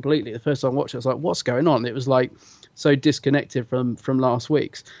threw me completely the first time I watched it. I was like, what's going on? It was like so disconnected from last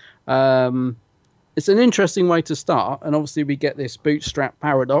week's. It's an interesting way to start, and obviously we get this bootstrap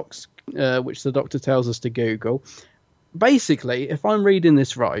paradox, which the Doctor tells us to Google. Basically, if I'm reading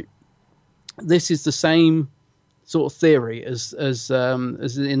this right, this is the same sort of theory as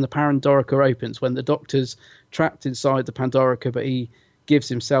in the Pandorica Opens, when the Doctor's trapped inside the Pandorica, but he gives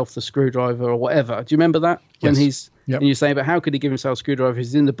himself the screwdriver or whatever. Do you remember that? Yes. When he's Yep. and you're saying, but how could he give himself a screwdriver?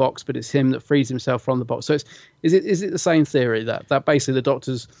 He's in the box, but it's him that frees himself from the box. So is it the same theory that basically the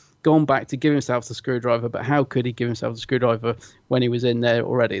Doctor's gone back to give himself the screwdriver, but how could he give himself the screwdriver when he was in there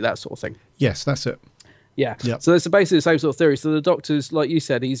already? That sort of thing. Yes, that's it. Yeah. Yep. So it's basically the same sort of theory. So the Doctor's, like you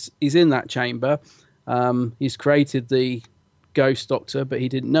said, he's in that chamber. He's created the Ghost Doctor, but he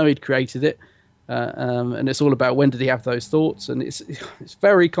didn't know he'd created it. And it's all about when did he have those thoughts, and it's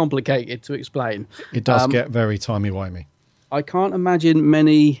very complicated to explain. It does get very timey-wimey. I can't imagine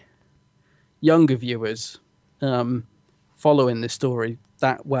many younger viewers following this story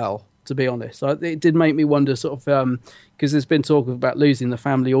that well, to be honest. It did make me wonder, sort of, because there's been talk about losing the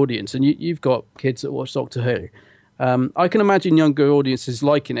family audience, and you've got kids that watch Doctor Who. I can imagine younger audiences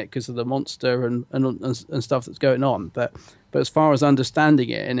liking it because of the monster and stuff that's going on, but as far as understanding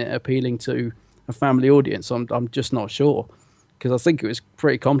it and it appealing to a family audience, I'm just not sure, because I think it was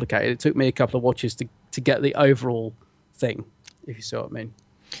pretty complicated. It took me a couple of watches to get the overall thing, if you see what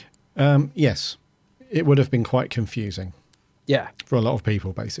I mean. Yes, it would have been quite confusing. Yeah, for a lot of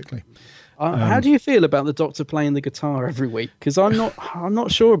people, basically. How do you feel about the Doctor playing the guitar every week? Because I'm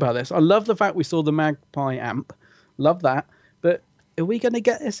not sure about this. I love the fact we saw the Magpie amp, love that, but are we going to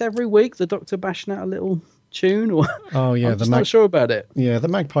get this every week? The Doctor bashing out a little tune, or oh yeah, I'm just not sure about it. Yeah, the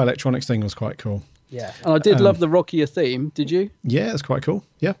Magpie Electronics thing was quite cool. Yeah, and I did love the rockier theme. Did you? Yeah, it's quite cool.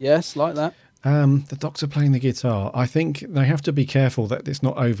 Yeah. Yes, like that. The Doctor playing the guitar. I think they have to be careful that it's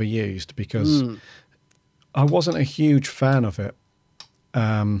not overused, because I wasn't a huge fan of it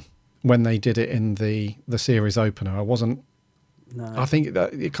when they did it in the series opener. I wasn't. No. I think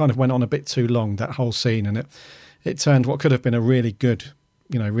that it kind of went on a bit too long, that whole scene, and it turned what could have been a really good,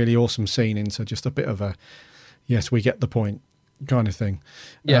 really awesome scene into just a bit of a, yes, we get the point kind of thing.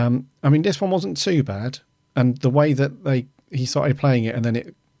 Yeah. I mean, this one wasn't too bad, and the way that he started playing it and then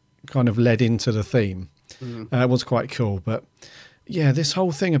it kind of led into the theme was quite cool. But yeah, this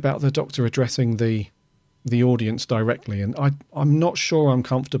whole thing about the Doctor addressing the audience directly, and I'm not sure I'm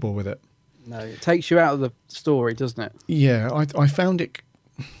comfortable with it. No, it takes you out of the story, doesn't it? Yeah, I found it.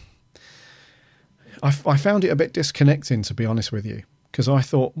 I found it a bit disconnecting, to be honest with you, because I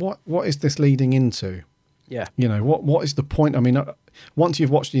thought, what is this leading into? Yeah. What is the point? I mean, once you've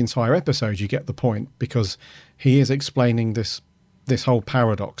watched the entire episode, you get the point, because he is explaining this whole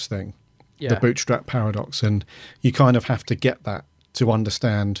paradox thing, the bootstrap paradox, and you kind of have to get that to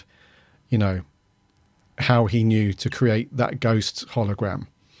understand, how he knew to create that ghost hologram.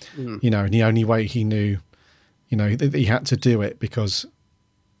 And the only way he knew, that he had to do it because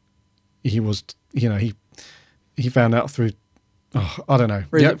he was, he found out through, I don't know.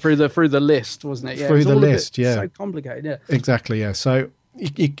 Through the list, wasn't it? Yeah, through the list, yeah. So complicated, yeah. Exactly, yeah. So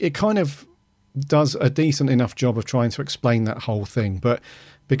it kind of does a decent enough job of trying to explain that whole thing, but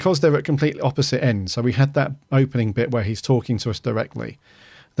because they're at completely opposite ends, so we had that opening bit where he's talking to us directly.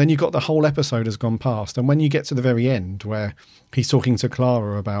 Then you've got the whole episode has gone past. And when you get to the very end where he's talking to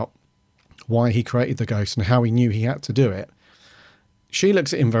Clara about why he created the ghost and how he knew he had to do it, she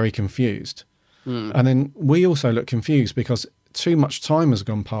looks at him very confused. And then we also look confused because too much time has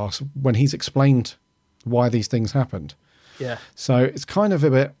gone past when he's explained why these things happened. Yeah. So it's kind of a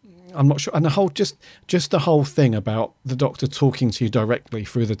bit, I'm not sure. And the whole, just the whole thing about the Doctor talking to you directly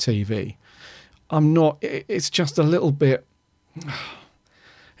through the TV, it's just a little bit...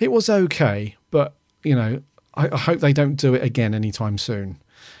 It was okay, but, I hope they don't do it again anytime soon.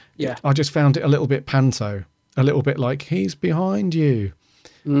 Yeah. I just found it a little bit panto, a little bit like, he's behind you.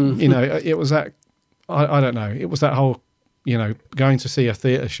 It was that, I don't know, it was that whole, going to see a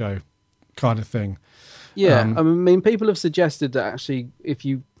theatre show kind of thing. Yeah, I mean, people have suggested that actually,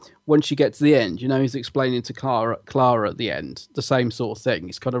 once you get to the end, he's explaining to Clara at the end, the same sort of thing.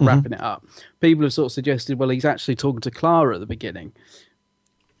 He's kind of wrapping it up. People have sort of suggested, well, he's actually talking to Clara at the beginning.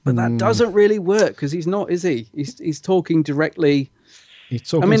 But that doesn't really work because he's not, is he? He's talking directly. He's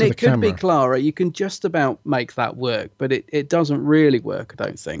talking to the it could camera. be Clara. You can just about make that work, but it doesn't really work, I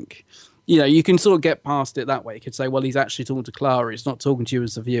don't think. You can sort of get past it that way. You could say, well, he's actually talking to Clara. He's not talking to you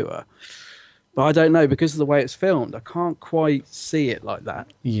as the viewer. But I don't know, because of the way it's filmed, I can't quite see it like that.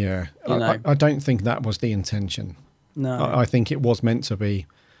 Yeah. I don't think that was the intention. No. I think it was meant to be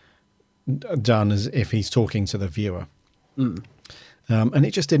done as if he's talking to the viewer. And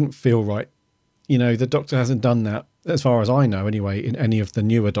it just didn't feel right. You know, the Doctor hasn't done that, as far as I know anyway, in any of the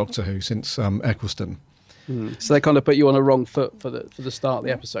newer Doctor Who since Eccleston. So they kind of put you on a wrong foot for the start of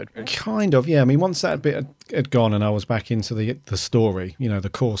the episode. Right? Kind of, yeah. I mean, once that bit had gone and I was back into the story, you know, the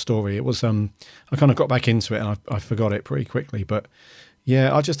core story, it was I kind of got back into it and I forgot it pretty quickly. But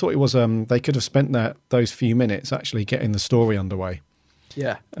yeah, I just thought it was they could have spent those few minutes actually getting the story underway.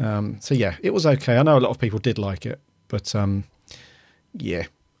 Yeah. So yeah, it was okay. I know a lot of people did like it, but yeah,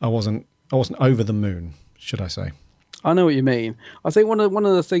 I wasn't over the moon, should I say? I know what you mean. I think one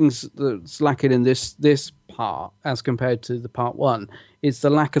of the things that's lacking in this part, as compared to the part one, is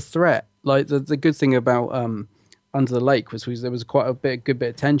the lack of threat. Like the good thing about Under the Lake was there was quite a good bit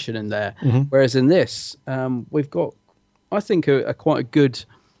of tension in there, whereas in this we've got, I think, a quite a good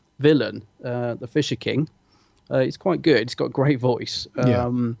villain, the Fisher King. He's quite good. He's got a great voice.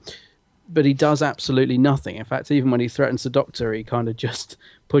 But he does absolutely nothing. In fact, even when he threatens the Doctor, he kind of just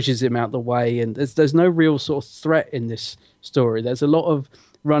pushes him out the way. And there's no real sort of threat in this story. There's a lot of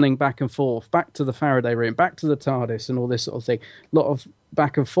running back and forth, back to the Faraday room, back to the TARDIS and all this sort of thing. A lot of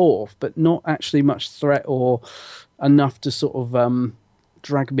back and forth, but not actually much threat or enough to sort of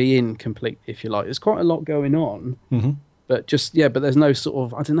drag me in completely, if you like. There's quite a lot going on. But but there's no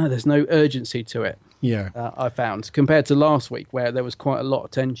sort of, I don't know, there's no urgency to it. Yeah. I found, compared to last week where there was quite a lot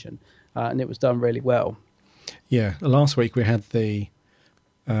of tension. And it was done really well. Yeah, last week we had the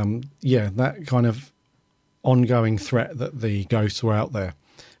that kind of ongoing threat that the ghosts were out there,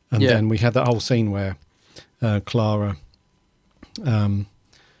 and then we had that whole scene where Clara and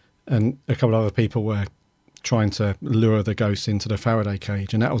a couple of other people were trying to lure the ghosts into the Faraday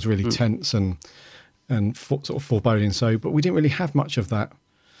cage, and that was really tense and sort of foreboding. So, but we didn't really have much of that.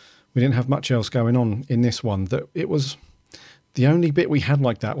 We didn't have much else going on in this one. That it was. The only bit we had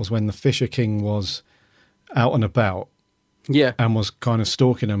like that was when the Fisher King was out and about, and was kind of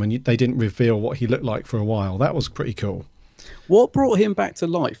stalking them, and they didn't reveal what he looked like for a while. That was pretty cool. What brought him back to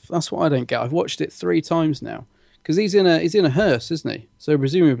life? That's what I don't get. I've watched it 3 times now because he's in a hearse, isn't he? So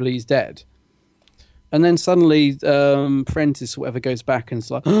presumably he's dead. And then suddenly Prentice or whatever goes back and it's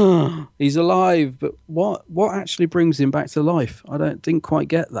like, oh, he's alive. But what actually brings him back to life? I didn't quite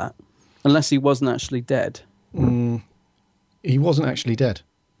get that, unless he wasn't actually dead. He wasn't actually dead.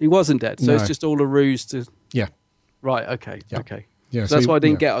 He wasn't dead, so it's just all a ruse to... Yeah. Right, okay, okay. Yeah, so that's what I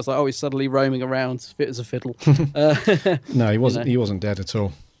didn't get. I was like, he's suddenly roaming around, fit as a fiddle. No, he wasn't. He wasn't dead at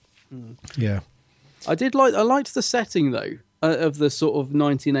all. Yeah. I liked the setting, though, of the sort of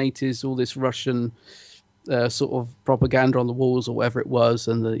 1980s, all this Russian sort of propaganda on the walls or whatever it was,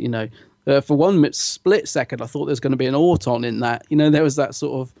 and for one split second, I thought there was going to be an Auton in that. You know, there was that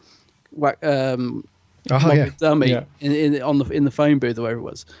sort of... dummy in the phone booth or wherever it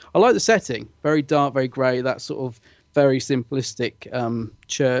was. I like the setting, very dark, very grey. That sort of very simplistic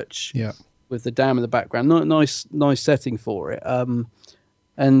church with the dam in the background. Nice setting for it.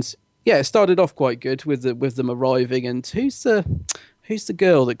 And yeah, it started off quite good with them arriving. And who's the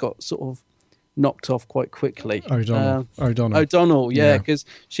girl that got sort of knocked off quite quickly? O'Donnell, yeah, because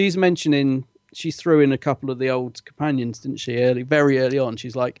she's mentioning, she threw in a couple of the old companions, didn't she? Very early on,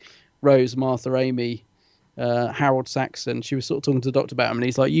 she's like Rose, Martha, Amy. Harold Saxon. She was sort of talking to the Doctor about him, and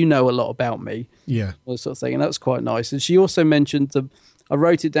he's like, "You know a lot about me," all this sort of thing, and that was quite nice. And she also mentioned I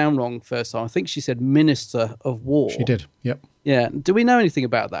wrote it down wrong first time. I think she said Minister of War. She did. Yep. Yeah. Do we know anything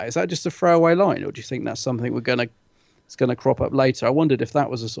about that? Is that just a throwaway line, or do you think that's something it's gonna crop up later? I wondered if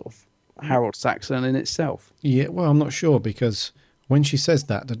that was a sort of Harold Saxon in itself. Yeah. Well, I'm not sure because when she says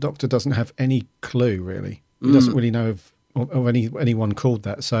that, the Doctor doesn't have any clue really. He doesn't really know of anyone called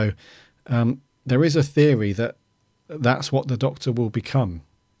that. So. There is a theory that that's what the Doctor will become.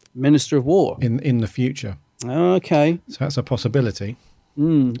 Minister of War? In the future. Okay. So that's a possibility.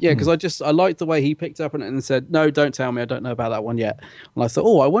 Yeah, because I liked the way he picked up on it and said, no, don't tell me, I don't know about that one yet. And I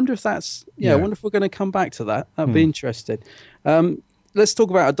thought, I wonder if that's... I wonder if we're going to come back to that. That'd be interesting. Let's talk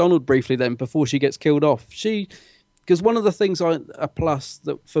about Donald briefly then, before she gets killed off. Because one of the things a plus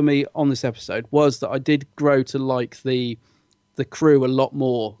that for me on this episode was that I did grow to like the crew a lot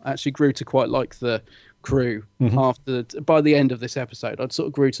more. I actually grew to quite like the crew by the end of this episode. I'd sort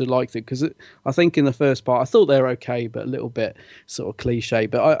of grew to like them because I think in the first part I thought they were okay, but a little bit sort of cliche.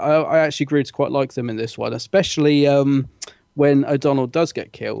 But I actually grew to quite like them in this one, especially when O'Donnell does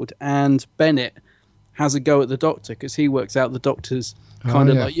get killed and Bennett has a go at the Doctor because he works out the Doctor's kind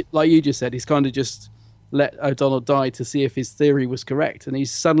of like you just said. He's kind of just let O'Donnell die to see if his theory was correct, and he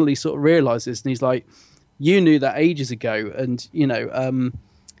suddenly sort of realizes, and he's like, you knew that ages ago, and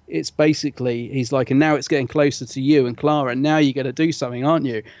it's basically, he's like, and now it's getting closer to you and Clara, and now you're going to do something, aren't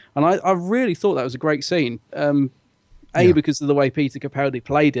you? And I really thought that was a great scene. Because of the way Peter Capaldi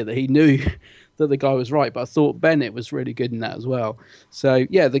played it, that he knew that the guy was right, but I thought Bennett was really good in that as well. So,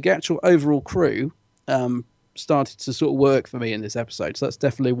 yeah, the actual overall crew started to sort of work for me in this episode. So that's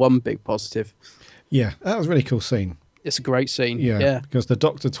definitely one big positive. Yeah, that was a really cool scene. It's a great scene. Yeah. Because the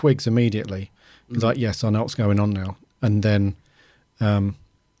Doctor twigs immediately. He's like, yes, I know what's going on now. And then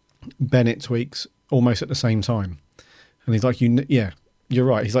Bennett tweaks almost at the same time. And he's like, you're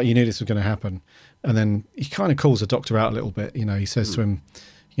right. He's like, you knew this was going to happen. And then he kind of calls the Doctor out a little bit. You know, he says to him,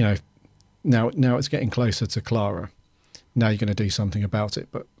 you know, now it's getting closer to Clara. Now you're going to do something about it.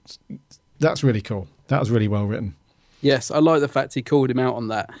 But that's really cool. That was really well written. Yes, I like the fact he called him out on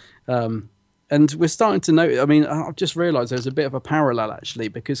that. And we're starting to notice, I mean, I've just realised there's a bit of a parallel, actually,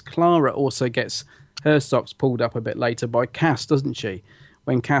 because Clara also gets her socks pulled up a bit later by Cass, doesn't she?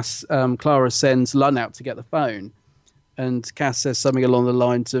 When Clara sends Lun out to get the phone. And Cass says something along the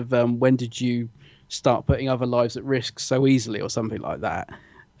lines of, when did you start putting other lives at risk so easily, or something like that?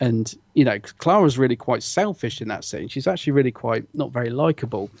 And, you know, Clara's really quite selfish in that scene. She's actually really quite not very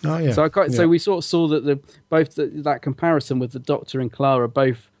likable. Oh, yeah. So we sort of saw that that comparison with the Doctor and Clara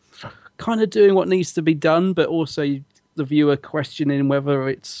both kind of doing what needs to be done, but also the viewer questioning whether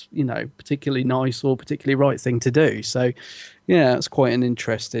it's, you know, particularly nice or particularly right thing to do. So, yeah, it's quite an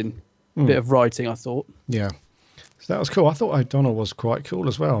interesting bit of writing, I thought. Yeah. So that was cool. I thought O'Donnell was quite cool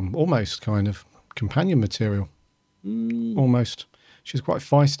as well. Almost kind of companion material. Almost. She's quite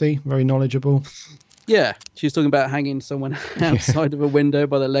feisty, very knowledgeable. Yeah, she was talking about hanging someone outside of a window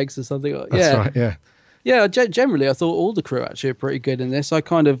by their legs or something. That's right, yeah. Yeah, generally, I thought all the crew actually are pretty good in this. I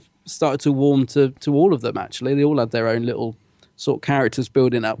kind of started to warm to all of them, actually. They all had their own little sort of characters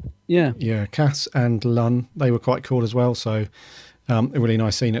building up. Yeah. Yeah, Cass and Lun, they were quite cool as well. So a really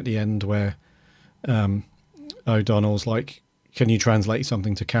nice scene at the end where O'Donnell's like, can you translate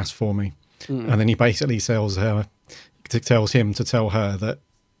something to Cass for me? And then he basically tells him to tell her that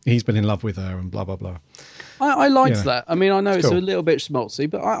he's been in love with her and blah, blah, blah. I liked that. I mean, I know it's cool. A little bit schmaltzy,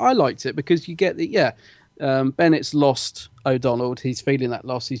 but I liked it because you get Bennett's lost O'Donnell. He's feeling that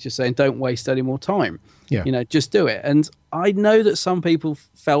loss. He's just saying, don't waste any more time. Yeah. You know, just do it. And I know that some people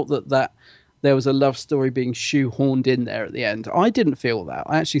felt that there was a love story being shoehorned in there at the end. I didn't feel that.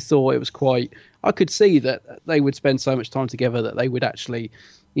 I actually thought it was I could see that they would spend so much time together that they would actually,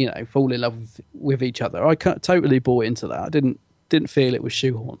 you know, fall in love with each other. I totally bought into that. I didn't feel it was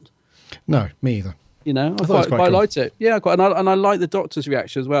shoehorned. No, me either. You know, I quite cool. Liked it. Yeah, and I like the Doctor's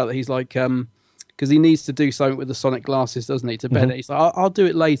reaction as well. That he's like, because he needs to do something with the sonic glasses, doesn't he? To Bennett, he's like, I'll do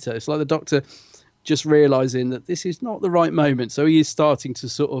it later. It's like the Doctor just realizing that this is not the right moment. So he is starting to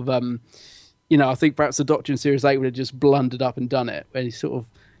sort of, you know, I think perhaps the Doctor in Series 8 would have just blundered up and done it. When he sort of,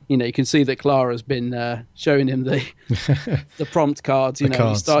 you know, you can see that Clara's been showing him the prompt cards. You know,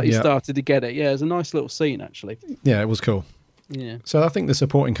 he started to get it. Yeah, it's a nice little scene actually. Yeah, it was cool. Yeah. So I think the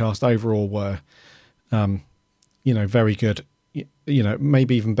supporting cast overall were, you know, very good. You know,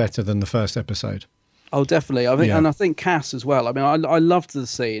 maybe even better than the first episode. Oh, definitely. I mean, and I think Cass as well. I mean, I loved the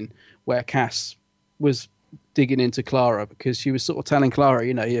scene where Cass was digging into Clara because she was sort of telling Clara,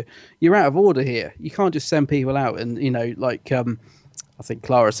 you know, you're out of order here. You can't just send people out and, you know, like I think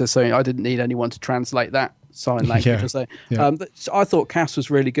Clara says something. I didn't need anyone to translate that sign language or so. Yeah. I thought Cass was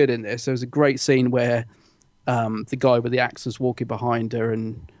really good in this. There was a great scene where the guy with the axe was walking behind her,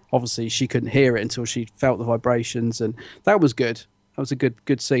 and obviously she couldn't hear it until she felt the vibrations, and that was good. That was a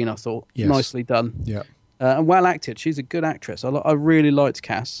good scene, I thought. Yes. Nicely done. Yeah. And well acted. She's a good actress. I really liked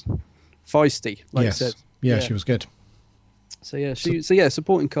Cass. Feisty, like you said. Yeah, she was good. So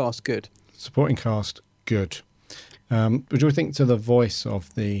supporting cast, good. Supporting cast, good. What do you think to the voice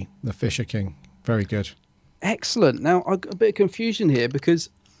of the Fisher King? Very good. Excellent. Now, I got a bit of confusion here because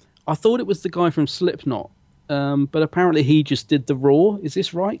I thought it was the guy from Slipknot, but apparently he just did the Raw. Is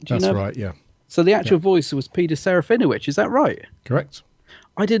this right? That's right, yeah. So the actual voice was Peter Serafinowicz. Is that right? Correct.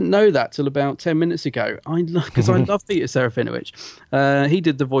 I didn't know that till about 10 minutes ago because I love Peter Serafinowicz. He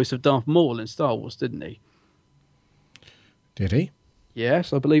did the voice of Darth Maul in Star Wars, didn't he? Did he?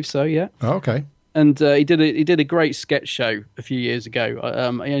 Yes, I believe so, yeah. Oh, okay. And he did a great sketch show a few years ago.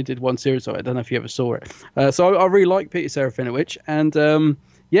 He only did one series of it. I don't know if you ever saw it. So I really like Peter Serafinowicz. And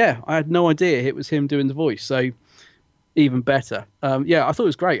I had no idea it was him doing the voice. So even better. I thought it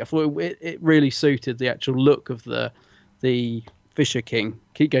was great. I thought it really suited the actual look of the Fisher King.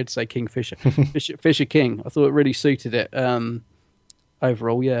 Keep going to say King Fisher. Fisher King. I thought it really suited it.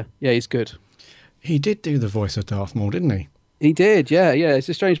 Overall, yeah, he's good. He did do the voice of Darth Maul, didn't he? He did, yeah. It's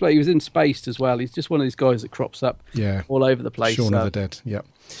a strange bloke. He was in Spaced as well. He's just one of these guys that crops up all over the place. Shaun of the Dead, yeah.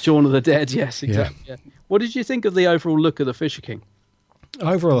 Shaun of the Dead, yes, exactly. Yeah. What did you think of the overall look of the Fisher King?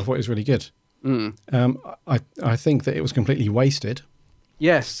 Overall, I thought it was really good. I think that it was completely wasted.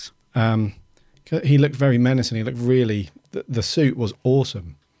 Yes. He looked very menacing. He looked really... The suit was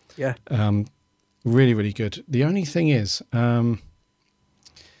awesome. Yeah. Really, really good. The only thing is...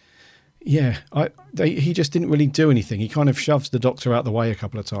 he just didn't really do anything. He kind of shoves the Doctor out the way a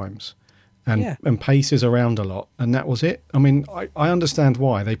couple of times and paces around a lot, and that was it. I mean, I understand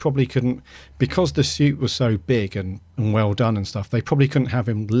why. They probably couldn't, because the suit was so big and well done and stuff, they probably couldn't have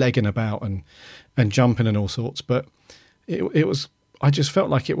him legging about and jumping and all sorts, but it was... I just felt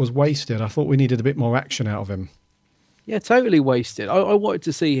like it was wasted. I thought we needed a bit more action out of him. Yeah, totally wasted. I wanted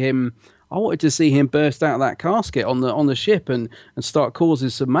to see him... I wanted to see him burst out of that casket on the ship and start causing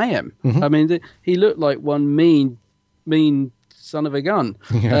some mayhem. Mm-hmm. I mean, he looked like one mean son of a gun.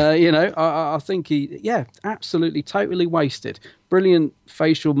 Yeah. I think absolutely, totally wasted. Brilliant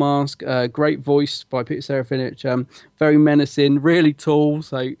facial mask, great voice by Peter Serafinowicz, very menacing, really tall.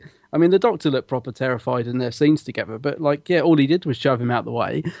 So, I mean, the Doctor looked proper terrified in their scenes together, but all he did was shove him out the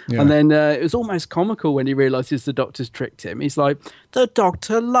way. Yeah. And then it was almost comical when he realises the Doctor's tricked him. He's like, the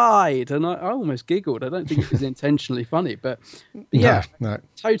Doctor lied. And I almost giggled. I don't think it was intentionally funny, but no.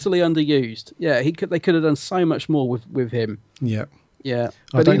 Totally underused. Yeah, they could have done so much more with him. Yeah. Yeah,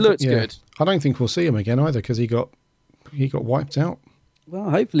 but he looks good. I don't think we'll see him again either because he got wiped out. Well,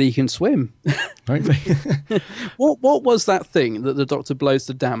 hopefully he can swim. Hopefully. What was that thing that the Doctor blows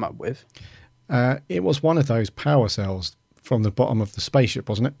the dam up with? It was one of those power cells from the bottom of the spaceship,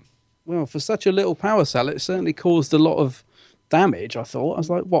 wasn't it? Well, for such a little power cell, it certainly caused a lot of damage, I thought. I was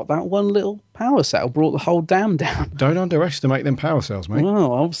like, what, that one little power cell brought the whole dam down? Don't underestimate them power cells, mate.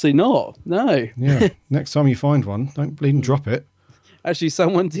 Well, obviously not. No. Yeah. Next time you find one, don't bleed and drop it. Actually,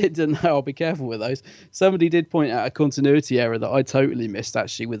 someone did, and I'll be careful with those. Somebody did point out a continuity error that I totally missed,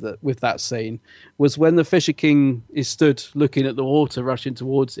 actually, with that scene, was when the Fisher King is stood looking at the water rushing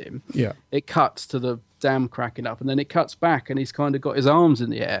towards him. Yeah. It cuts to the dam cracking up, and then it cuts back, and he's kind of got his arms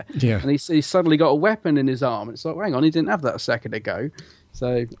in the air. Yeah. And he's suddenly got a weapon in his arm. It's like, hang on, he didn't have that a second ago.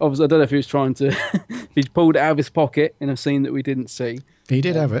 So, obviously, I don't know if he was trying to... if he pulled it out of his pocket in a scene that we didn't see. He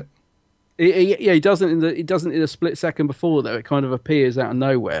did have it. He doesn't in a split second before, though. It kind of appears out of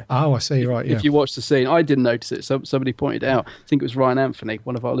nowhere. Oh, I see. Right, yeah. If you watch the scene, I didn't notice it. Somebody pointed it out. I think it was Ryan Anthony,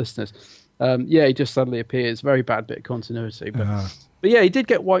 one of our listeners. He just suddenly appears. Very bad bit of continuity. But yeah, he did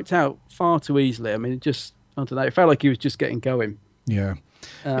get wiped out far too easily. I mean, I don't know. It felt like he was just getting going. Yeah.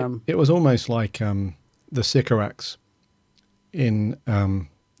 It was almost like the Sycorax in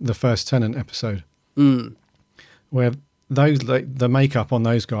the first Tennant episode, where the makeup on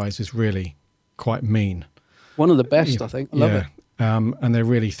those guys is really quite mean. One of the best, I think. I love it. And they're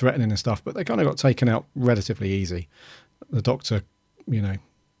really threatening and stuff, but they kind of got taken out relatively easy. The Doctor,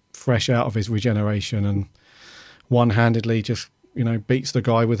 fresh out of his regeneration and one-handedly just, beats the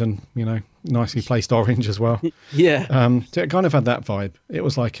guy with an, nicely placed orange as well. Yeah. So it kind of had that vibe. It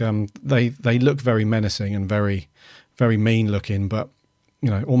was like they look very menacing and very, very mean looking, but,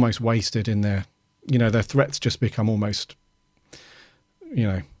 almost wasted in their, their threats just become almost...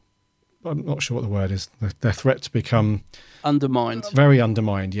 I'm not sure what the word is. Their threats become... Undermined. Very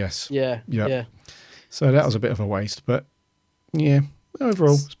undermined, yes. Yeah. So that was a bit of a waste, but yeah,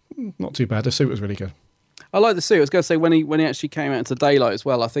 overall, not too bad. The suit was really good. I like the suit. I was going to say, when he actually came out into daylight as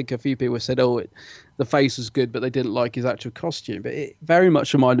well, I think a few people said, the face was good, but they didn't like his actual costume. But it very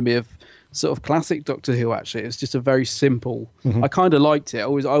much reminded me of sort of classic Doctor Who, actually. It's just a very simple... I kind of liked it. I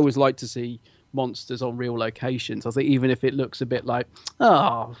always like to see monsters on real locations. I think even if it looks a bit like,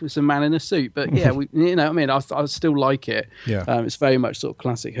 it's a man in a suit, but yeah, I still like it. Yeah, it's very much sort of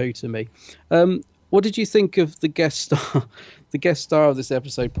classic Who to me. What did you think of the guest star, of this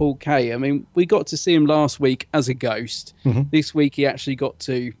episode, Paul Kaye? I mean, we got to see him last week as a ghost. This week he actually got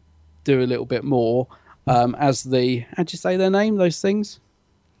to do a little bit more as the, how'd you say their name? Those things,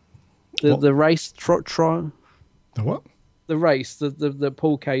 the race The what? The race, the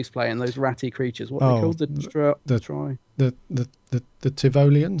Paul Kaye's playing, those ratty creatures. What are they called? The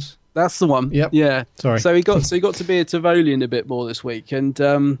Tivolians? That's the one. Yep. Yeah. Sorry. So he got to be a Tivolian a bit more this week. And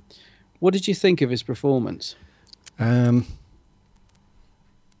what did you think of his performance? Bit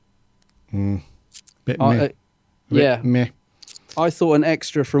meh. I thought an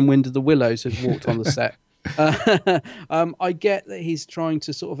extra from Wind of the Willows had walked on the set. I get that he's trying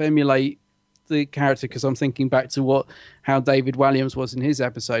to sort of emulate the character, because I'm thinking back to how David Walliams was in his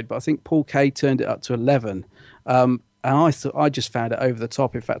episode, but I think Paul Kaye turned it up to 11. and I just found it over the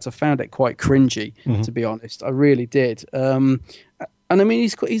top. In fact, I found it quite cringy, to be honest. I really did. And I mean,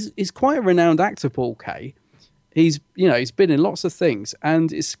 he's quite a renowned actor, Paul Kaye. He's been in lots of things,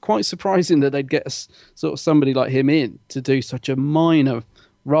 and it's quite surprising that they'd get sort of somebody like him in to do such a minor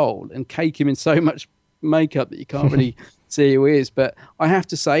role and cake him in so much makeup that you can't really see who he is. But I have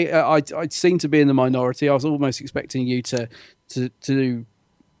to say, I seem to be in the minority. I was almost expecting you to say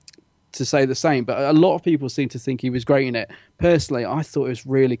the same, but a lot of people seem to think he was great in it. Personally, I thought it was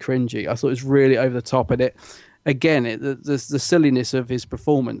really cringy. I thought it was really over the top, and the silliness of his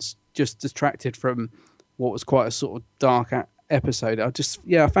performance just distracted from what was quite a sort of dark episode. I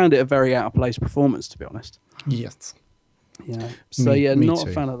found it a very out of place performance, to be honest. Yes. Yeah. So me not too.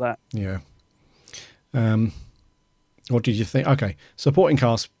 a fan of that. Yeah. What did you think? Okay, supporting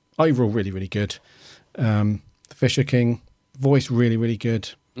cast overall really, really good. Fisher King voice really, really good,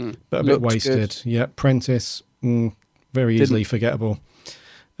 but a bit wasted. Good. Yeah. Prentice very easily forgettable.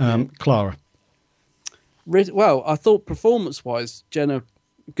 Clara. Well, I thought performance-wise, Jenna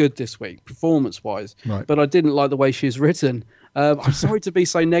good this week, performance-wise, right. But I didn't like the way she was written. I'm sorry to be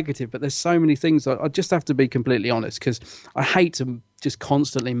so negative, but there's so many things. I just have to be completely honest, because I hate to just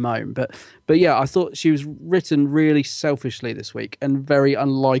constantly moan. But yeah, I thought she was written really selfishly this week and very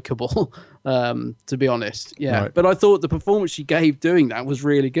unlikable, to be honest. Yeah, right. But I thought the performance she gave doing that was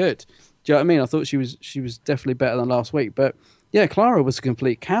really good. Do you know what I mean? I thought she was definitely better than last week. But yeah, Clara was a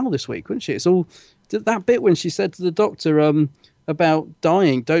complete cow this week, wasn't she? It's all that bit when she said to the doctor, about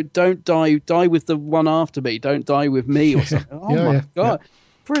dying, don't die with the one after me, don't die with me, or something. My God. Yeah.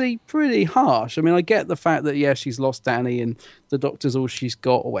 Pretty harsh. I mean, I get the fact that she's lost Danny and the doctor's all she's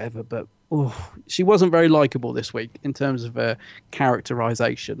got or whatever, but she wasn't very likable this week in terms of her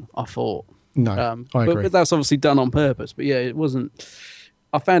characterization, I thought. No, I agree. But that's obviously done on purpose. But yeah, it wasn't.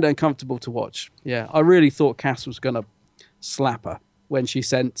 I found it uncomfortable to watch. Yeah, I really thought Cass was going to slap her when she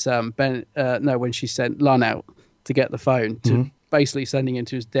sent when she sent Lun out to get the phone, to basically sending him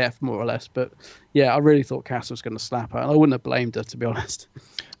to his death, more or less. But yeah, I really thought Cass was going to slap her, and I wouldn't have blamed her, to be honest.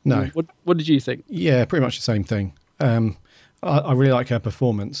 No. What did you think? Yeah, pretty much the same thing. I really like her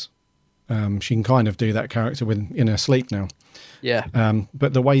performance. She can kind of do that character in her sleep now. Yeah.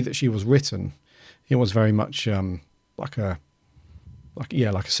 But the way that she was written, it was very much like a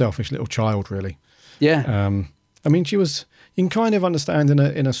selfish little child, really. Yeah. I mean, you can kind of understand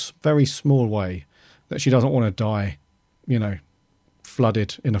in a very small way that she doesn't want to die,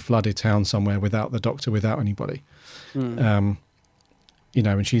 flooded in a flooded town somewhere without the doctor, without anybody. And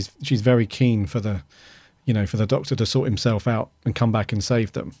she's very keen for the doctor to sort himself out and come back and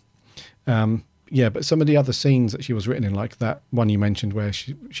save them. But some of the other scenes that she was written in, like that one you mentioned where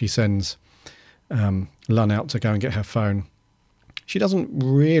she sends Lun out to go and get her phone, she doesn't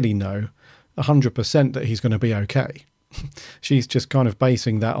really know 100% that he's going to be okay. She's just kind of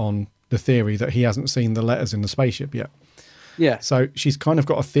basing that on the theory that he hasn't seen the letters in the spaceship yet. Yeah. So she's kind of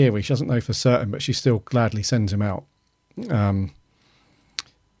got a theory. She doesn't know for certain, but she still gladly sends him out.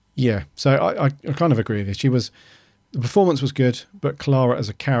 So I kind of agree with you. The performance was good, but Clara as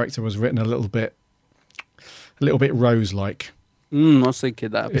a character was written a little bit Rose-like. I was thinking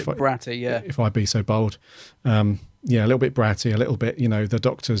that, a bit bratty, yeah. If I'd be so bold. A little bit bratty, a little bit, the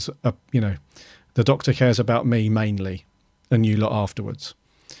doctor's, the doctor cares about me mainly and you lot afterwards.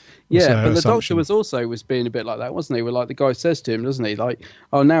 Yeah, but the doctor was being a bit like that, wasn't he? Where, like, the guy says to him, doesn't he? Like,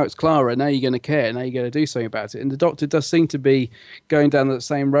 oh, now it's Clara, now you're going to care, now you're going to do something about it. And the doctor does seem to be going down that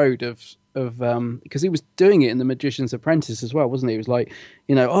same road of because he was doing it in The Magician's Apprentice as well, wasn't he? He was like,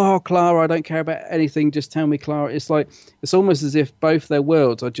 oh, Clara, I don't care about anything, just tell me, Clara. It's like, it's almost as if both their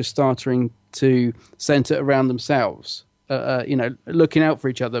worlds are just starting to centre around themselves, looking out for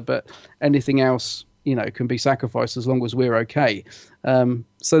each other, but anything else, can be sacrificed as long as we're okay.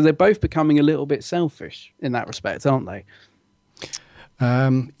 So they're both becoming a little bit selfish in that respect, aren't they?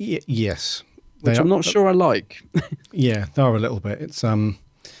 Yes. Which I'm not sure I like. Yeah, they are a little bit. It's I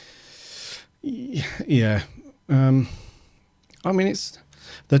mean, it's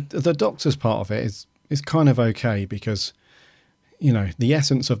the doctor's part of it is kind of okay because, the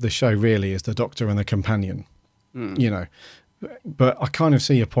essence of the show really is the doctor and the companion, but I kind of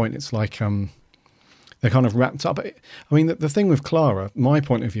see your point. It's like, they're kind of wrapped up. I mean, the thing with Clara, my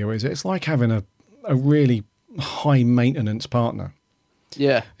point of view is it's like having a really high maintenance partner.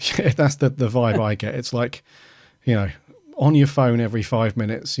 Yeah. That's the vibe I get. It's like, on your phone every 5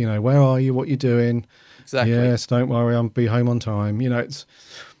 minutes, where are you? What you doing? Exactly. Yes, don't worry, I'll be home on time. That's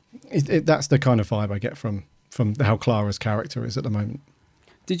the kind of vibe I get from how Clara's character is at the moment.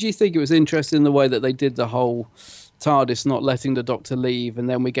 Did you think it was interesting the way that they did the whole TARDIS not letting the doctor leave, and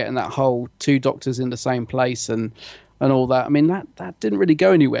then we're getting that whole two doctors in the same place, and and all that. I mean, that didn't really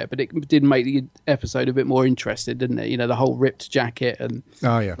go anywhere, but it did make the episode a bit more interesting, didn't it? You know, the whole ripped jacket and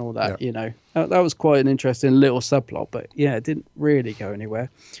all that. Yeah. You know, that was quite an interesting little subplot, but yeah, it didn't really go anywhere.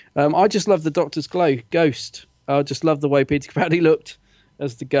 I just love the Doctor's ghost. I just love the way Peter Capaldi looked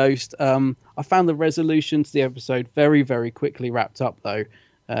as the ghost. I found the resolution to the episode very, very quickly wrapped up, though.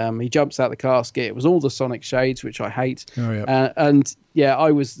 He jumps out the casket. It was all the sonic shades, which I hate. Oh, yeah. And yeah,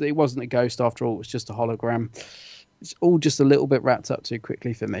 it wasn't a ghost after all. It was just a hologram. It's all just a little bit wrapped up too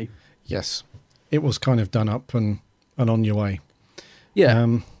quickly for me. Yes. It was kind of done up and on your way.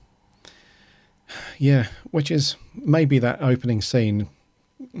 Yeah. Yeah, which is maybe that opening scene,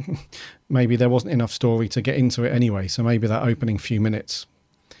 maybe there wasn't enough story to get into it anyway. So maybe that opening few minutes,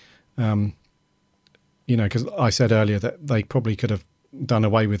 you know, because I said earlier that they probably could have done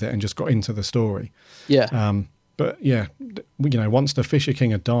away with it and just got into the story. Yeah. But yeah, you know, once the Fisher King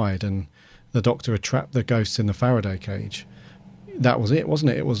had died and the Doctor had trapped the ghosts in the Faraday cage, that was it,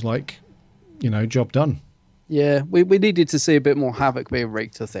 wasn't it? It was like, you know, job done. Yeah, we needed to see a bit more havoc being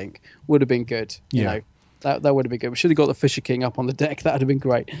wreaked, I think. Would have been good. You know, that would have been good. We should have got the Fisher King up on the deck. That would have been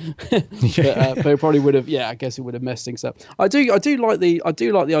great. But it probably would have. Yeah, I guess it would have messed things up. I do like the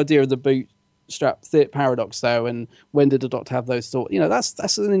idea of the bootstrap paradox though. And when did the Doctor have those thoughts? You know,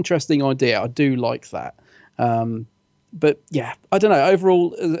 that's an interesting idea. I do like that. But yeah, I don't know.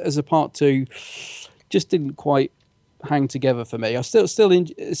 Overall, as a part 2, just didn't quite hang together for me. It's still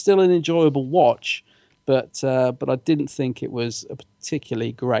an enjoyable watch. But I didn't think it was a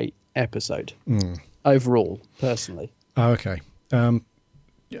particularly great episode overall, personally. Oh, okay.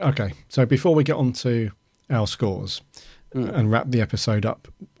 Okay. So before we get on to our scores and wrap the episode up,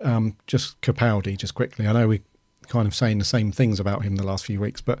 just Capaldi, just quickly. I know we're kind of saying the same things about him the last few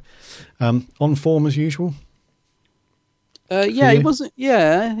weeks, but on form as usual? Yeah, he wasn't.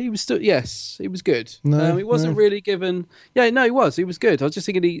 Yeah, he was still. Yes, he was good. No, he wasn't really given. Yeah, no, he was. He was good. I was just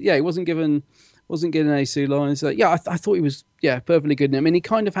thinking. He wasn't given. Wasn't getting any Sue lines. I thought he was perfectly good. I mean, he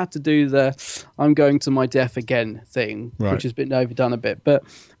kind of had to do the "I'm going to my death again" thing, which has been overdone a bit. But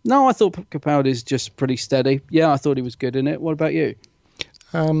no, I thought Capaldi's just pretty steady. Yeah, I thought he was good in it. What about you?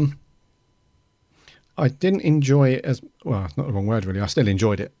 I didn't enjoy it as well. It's not the wrong word, really. I still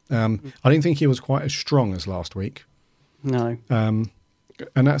enjoyed it. I didn't think he was quite as strong as last week. No.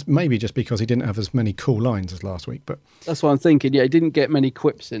 And that's maybe just because he didn't have as many cool lines as last week. But that's what I'm thinking. Yeah, he didn't get many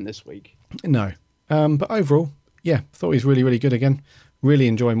quips in this week. No. But overall, yeah, thought he was really, really good again. Really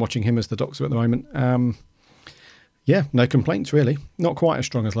enjoying watching him as the Doctor at the moment. Yeah, no complaints, really. Not quite as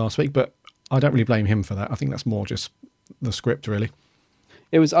strong as last week, but I don't really blame him for that. I think that's more just the script, really.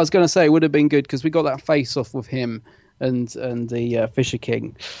 I was going to say it would have been good because we got that face-off with him and the Fisher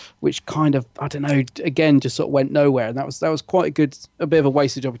King, which kind of, I don't know, again, just sort of went nowhere. And that was quite a bit of a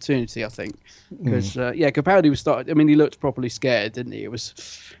wasted opportunity, I think. Because, Capaldi was he looked properly scared, didn't he? It was...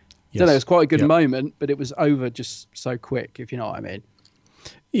 I don't know, it was quite a good moment, but it was over just so quick, if you know what I mean.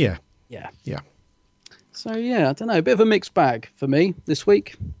 Yeah. Yeah. Yeah. So, yeah, I don't know, a bit of a mixed bag for me this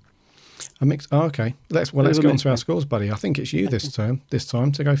week. A mix. Oh, okay. Let's get on to our scores, buddy. I think it's you this time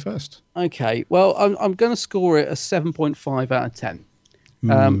to go first. Okay. Well, I'm going to score it a 7.5 out of 10.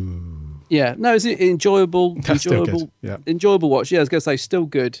 Yeah. No, it's enjoyable. Still good. Yeah. Enjoyable watch. Yeah, I was going to say, still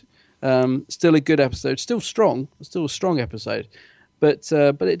good. Still a good episode. Still strong. Still a strong episode. But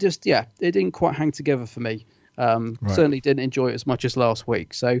it just, it didn't quite hang together for me. Certainly didn't enjoy it as much as last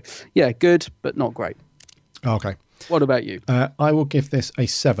week. So, yeah, good, but not great. Okay. What about you? I will give this a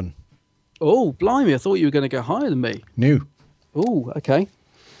 7. Oh, blimey, I thought you were going to go higher than me. No. Oh, okay.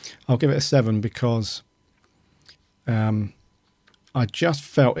 I'll give it a 7 because I just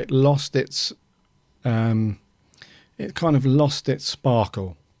felt it lost its... it kind of lost its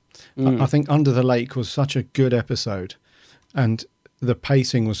sparkle. I think Under the Lake was such a good episode and the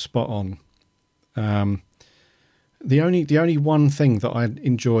pacing was spot on. The only one thing that I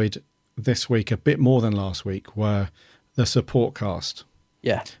enjoyed this week a bit more than last week were the support cast.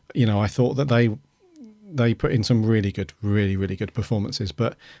 Yeah. You know, I thought that they put in some really good performances,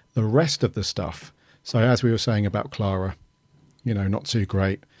 but the rest of the stuff, so as we were saying about Clara, you know, not too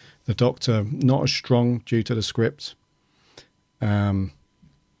great. The Doctor, not as strong due to the script. And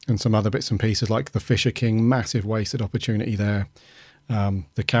some other bits and pieces like the Fisher King, massive wasted opportunity there.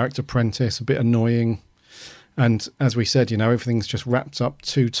 The character Prentice, a bit annoying. And as we said, you know, everything's just wrapped up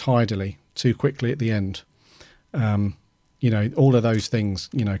too tidily, too quickly at the end. You know, all of those things,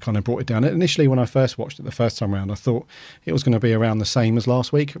 you know, kind of brought it down. Initially, when I first watched it the first time around, I thought it was going to be around the same as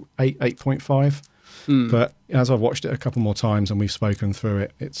last week, 8.5. But as I've watched it a couple more times and we've spoken through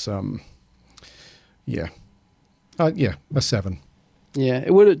it, it's, a 7. Yeah,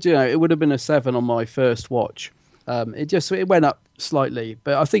 it would have been a 7 on my first watch. It went up slightly,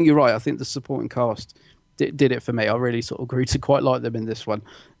 but I think you're right. I think the supporting cast did it for me. I really sort of grew to quite like them in this one.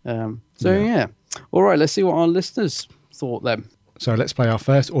 Yeah. All right, let's see what our listeners thought then. So let's play our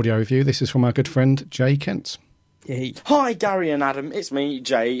first audio review. This is from our good friend Jay Kent. Yay. Hi Gary and Adam, it's me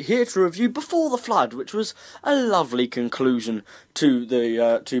Jay, here to review Before the Flood, which was a lovely conclusion to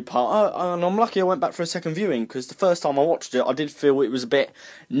the two-part, and I'm lucky I went back for a second viewing, because the first time I watched it I did feel it was a bit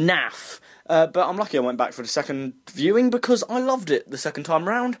naff. But I'm lucky I went back for the second viewing because I loved it the second time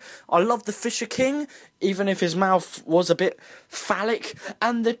round. I loved the Fisher King, even if his mouth was a bit phallic,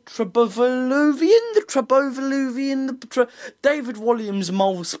 and the David Walliams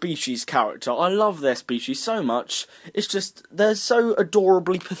mole species character. I love their species so much. It's just, they're so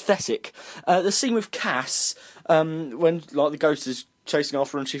adorably pathetic. The scene with Cass, when like the ghost is chasing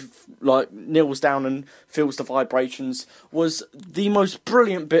after her and she kneels down and feels the vibrations, was the most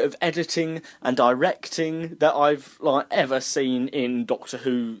brilliant bit of editing and directing that I've ever seen in Doctor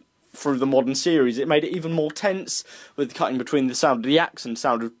Who through the modern series. It made it even more tense with cutting between the sound of the axe and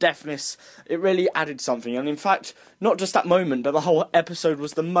sound of deafness. It really added something, and in fact, not just that moment, but the whole episode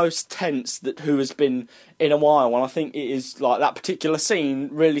was the most tense that Who has been in a while, and I think it is that particular scene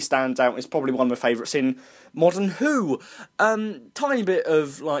really stands out. It's probably one of my favourites in modern Who. Tiny bit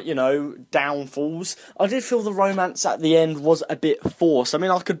of downfalls. I did feel the romance at the end was a bit forced. I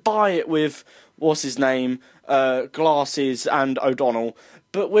mean, I could buy it with what's his name, Glasses and O'Donnell,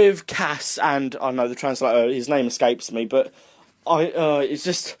 but with Cass and I know the translator, his name escapes me, but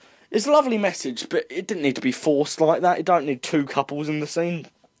it's a lovely message, but it didn't need to be forced like that. You don't need two couples in the scene.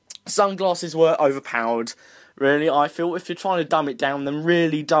 Sunglasses were overpowered, really. I feel if you're trying to dumb it down, then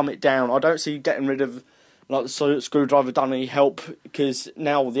really dumb it down. I don't see getting rid of the screwdriver done any help, because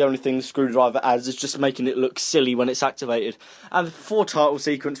now the only thing the screwdriver adds is just making it look silly when it's activated. And the full title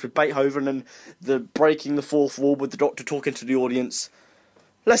sequence with Beethoven and the breaking the fourth wall with the Doctor talking to the audience,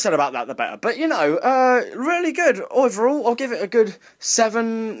 less said about that the better. But really good overall. I'll give it a good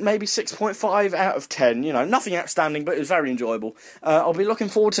 7, maybe 6.5 out of 10. Nothing outstanding, but it was very enjoyable. I'll be looking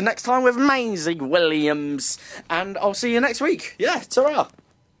forward to next time with Maisie Williams, and I'll see you next week. Yeah, ta-ra!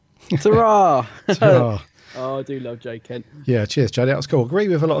 Ta-ra! Ta-ra. Oh, I do love Jay Kent. Yeah, cheers, Jay. That was cool. Agree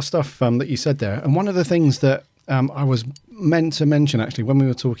with a lot of stuff that you said there. And one of the things that I was meant to mention, actually, when we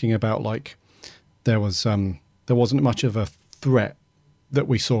were talking about, there wasn't much of a threat that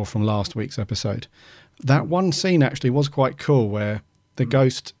we saw from last week's episode. That one scene actually was quite cool, where the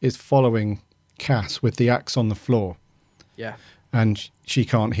ghost is following Cass with the axe on the floor. Yeah. And she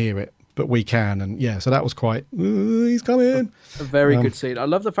can't hear it, but we can. And yeah, so that was quite, he's coming. A very good scene. I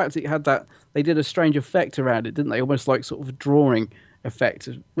love the fact that it had that, they did a strange effect around it, didn't they? Almost like sort of a drawing effect.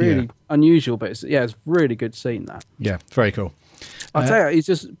 It's really unusual, but it's a really good scene, that. Yeah, very cool. I'll tell you,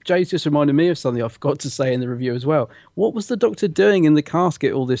 Jay's just reminded me of something I forgot to say in the review as well. What was the Doctor doing in the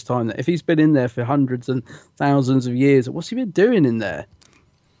casket all this time? If he's been in there for hundreds and thousands of years, what's he been doing in there?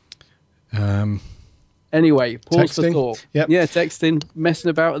 Anyway, pause for thought. Yep. Yeah, texting, messing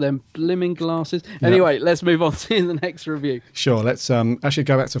about with them blimming glasses. Anyway, let's move on to the next review. Sure, let's actually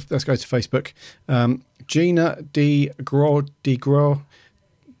go to Facebook. Gina DeGro.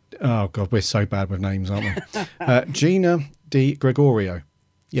 Oh God, we're so bad with names, aren't we? Gina Di Gregorio.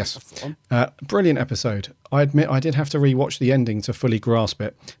 Yes. Brilliant episode. I admit I did have to rewatch the ending to fully grasp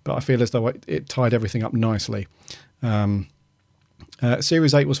it, but I feel as though it tied everything up nicely.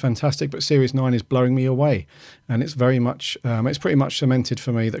 Series 8 was fantastic, but Series 9 is blowing me away. And it's very much, it's pretty much cemented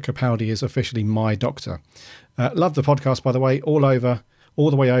for me that Capaldi is officially my Doctor. Love the podcast, by the way, all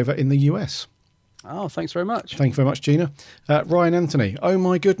the way over in the US. Oh, thanks very much. Thank you very much, Gina. Ryan Anthony, oh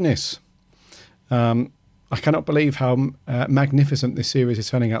my goodness. I cannot believe how magnificent this series is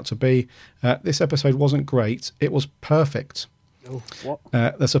turning out to be. This episode wasn't great. It was perfect. Oh, what?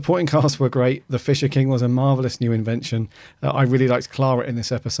 The supporting cast were great. The Fisher King was a marvellous new invention. I really liked Clara in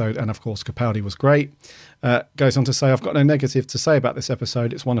this episode, and of course Capaldi was great. Goes on to say, I've got no negative to say about this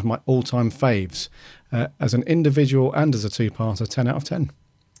episode. It's one of my all-time faves. As an individual and as a two-parter, 10 out of 10.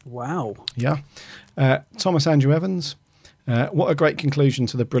 Wow. Yeah. Thomas Andrew Evans. What a great conclusion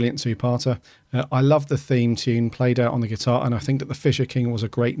to the brilliant two-parter. I love the theme tune played out on the guitar, and I think that the Fisher King was a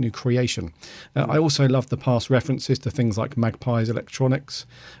great new creation. I also love the past references to things like Magpie's Electronics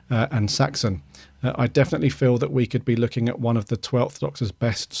and Saxon. I definitely feel that we could be looking at one of the 12th Doctor's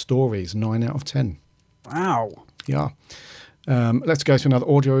best stories, 9 out of 10. Wow. Yeah. Let's go to another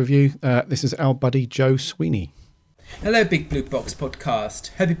audio review. This is our buddy Joe Sweeney. Hello, Big Blue Box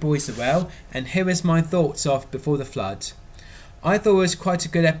podcast. Hope you boys are well, and here is my thoughts of Before the Flood. I thought it was quite a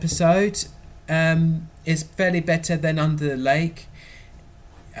good episode. It's fairly better than Under the Lake.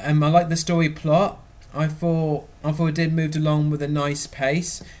 I like the story plot. I thought it did moved along with a nice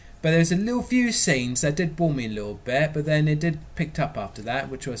pace, but there's a little few scenes that did bore me a little bit, but then it did picked up after that,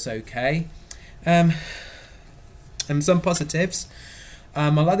 which was okay. And some positives. I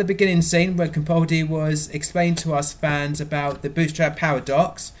like the beginning scene where Capaldi was explaining to us fans about the Bootstrap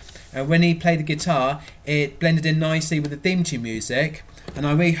Paradox, and when he played the guitar, it blended in nicely with the theme tune music. And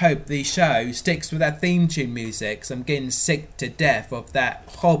I really hope the show sticks with that theme tune music, because I'm getting sick to death of that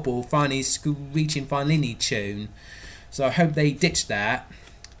horrible, funny, screeching violin tune. So I hope they ditch that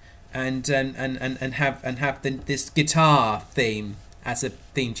and have this guitar theme as a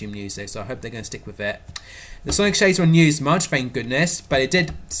theme tune music. So I hope they're going to stick with it. The Sonic Shades weren't used much, thank goodness, but it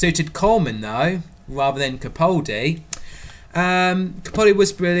did suited Coleman though, rather than Capaldi. Capaldi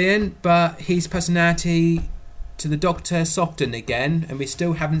was brilliant, but his personality to the Doctor softened again, and we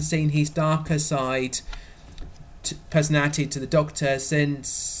still haven't seen his darker side personality to the Doctor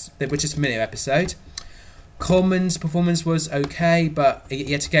since the Witches Familiar episode. Coleman's performance was okay, but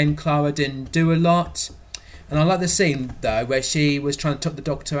yet again Clara didn't do a lot. And I like the scene though where she was trying to talk the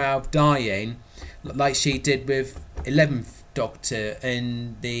Doctor out of dying, like she did with 11th Doctor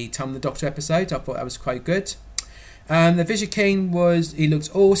in the Time of the Doctor episode. I thought that was quite good. The Fisher King he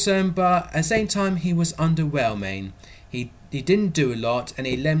looked awesome, but at the same time he was underwhelming. He didn't do a lot, and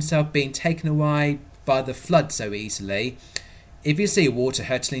he let himself being taken away by the flood so easily. If you see water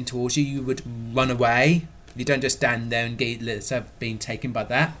hurtling towards you, you would run away. You don't just stand there and get yourself being taken by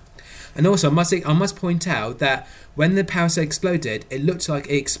that. And also, I must point out that when the power cell exploded, it looked like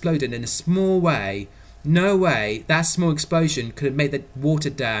it exploded in a small way. No way that small explosion could have made the water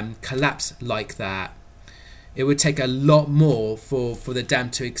dam collapse like that. It would take a lot more for the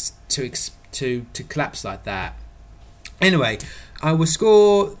dam to collapse like that. Anyway, I will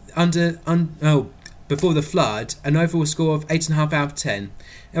score before the flood an overall score of 8.5 out of 10.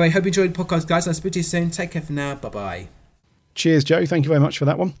 Anyway, hope you enjoyed the podcast, guys. I'll speak to you soon. Take care for now. Bye bye. Cheers, Joe. Thank you very much for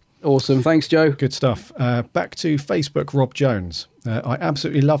that one. Awesome. Thanks, Joe. Good stuff. Back to Facebook, Rob Jones. I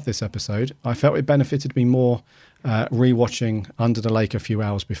absolutely love this episode. I felt it benefited me more rewatching Under the Lake a few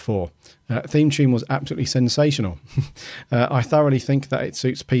hours before. Theme tune was absolutely sensational. I thoroughly think that it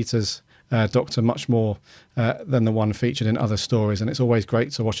suits Peter's Doctor much more than the one featured in other stories, and it's always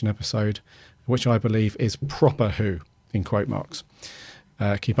great to watch an episode which I believe is proper Who, in quote marks.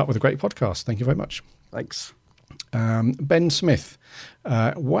 Keep up with a great podcast. Thank you very much. Thanks. Ben Smith.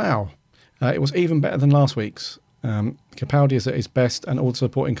 Wow. It was even better than last week's. Capaldi is at his best, and all the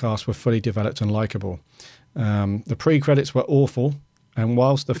supporting cast were fully developed and likeable. The pre-credits were awful, and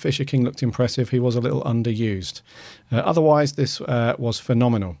whilst the Fisher King looked impressive, he was a little underused. Otherwise, this was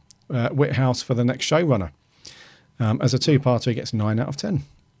phenomenal. Whithouse for the next showrunner. As a two-parter, he gets 9 out of 10.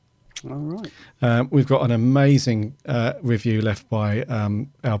 All right. We've got an amazing review left by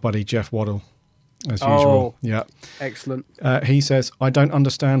our buddy Jeff Waddle, as usual. Yeah, excellent. He says, "I don't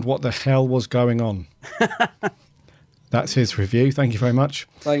understand what the hell was going on." That's his review. Thank you very much.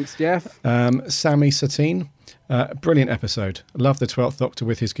 Thanks, Jeff. Sammy Satine, brilliant episode. Love the 12th Doctor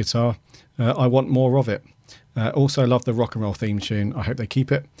with his guitar. I want more of it. Also love the rock and roll theme tune. I hope they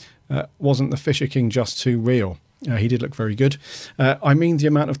keep it. Wasn't the Fisher King just too real? He did look very good. I mean the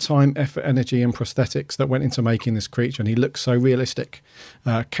amount of time, effort, energy and prosthetics that went into making this creature, and he looked so realistic.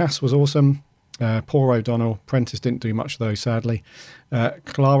 Cass was awesome. Poor O'Donnell. Prentice didn't do much though, sadly.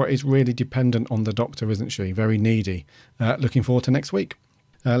 Clara is really dependent on the Doctor, isn't she? Very needy. Looking forward to next week.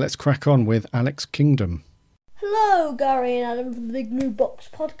 Let's crack on with Alex Kingdom. Hello, Gary and Adam from the Big Blue Box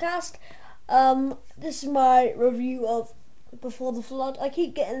podcast. This is my review of Before the Flood. I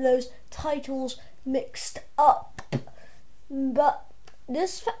keep getting those titles mixed up, but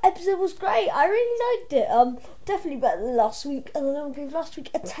this episode was great. I really liked it. Definitely better than last week, and I don't give last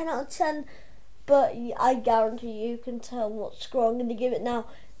week a 10 out of 10, but I guarantee you can tell what score I'm going to give it now.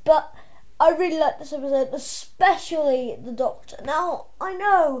 But I really liked this episode, especially the Doctor. Now, I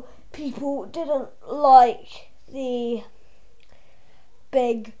know people didn't like the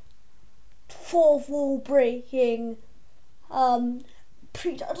big fourth wall breaking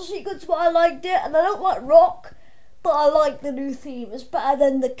pre-Doctor sequence, but I liked it. And I don't like rock, but I like the new theme. It's better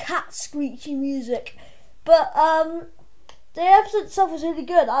than the cat screechy music. But the episode itself was really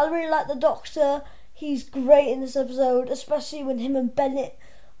good. I really like the Doctor. He's great in this episode, especially when him and Bennett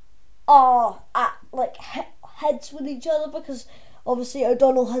are at like heads with each other, because obviously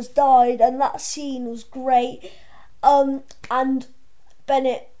O'Donnell has died, and that scene was great. And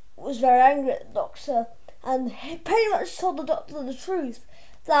Bennett was very angry at the Doctor, and he pretty much told the Doctor the truth,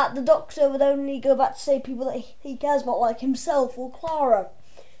 that the Doctor would only go back to save people that he cares about, like himself or Clara.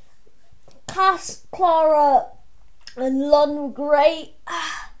 Cass, Clara and Lon were great.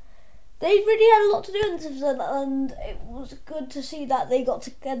 they really had a lot to do in this episode, and it was good to see that they got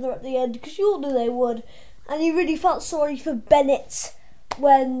together at the end, because you all knew they would, and you really felt sorry for Bennett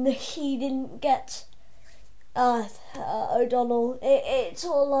when he didn't get O'Donnell. It's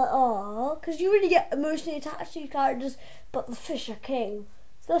all like, because you really get emotionally attached to these characters. But the Fisher King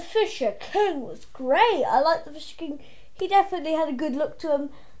was great. I like the Fisher King. He definitely had a good look to him,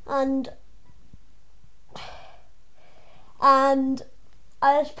 and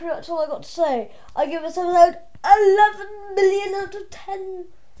that's pretty much all I got to say. I give this episode 11 million out of 10.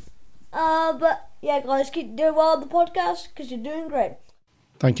 But yeah, guys, keep doing well on the podcast, because you're doing great.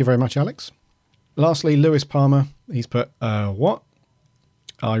 Thank you very much, Alex. Lastly, Lewis Palmer. He's put, what?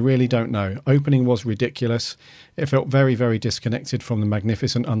 I really don't know. Opening was ridiculous. It felt very, very disconnected from the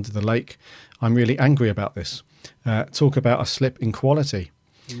magnificent Under the Lake. I'm really angry about this. Talk about a slip in quality.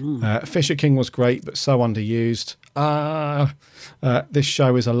 Fisher King was great, but so underused. This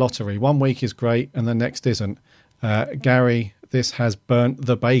show is a lottery. One week is great and the next isn't. Gary, this has burnt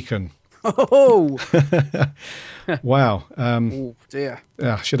the bacon. Oh! Wow. Oh, dear.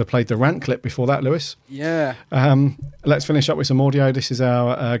 I should have played the rant clip before that, Lewis. Yeah. Let's finish up with some audio. This is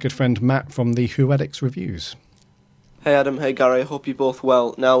our good friend Matt from the Whoedics Reviews. Hey Adam, hey Gary, hope you're both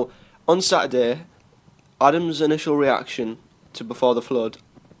well. Now, on Saturday, Adam's initial reaction to Before the Flood,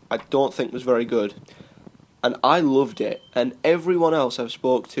 I don't think was very good. And I loved it, and everyone else I've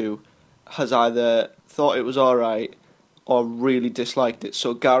spoke to has either thought it was alright or really disliked it.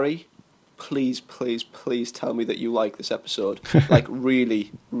 So Gary, please tell me that you like this episode. Like,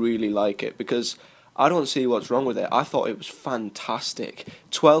 really, really like it, because I don't see what's wrong with it. I thought it was fantastic.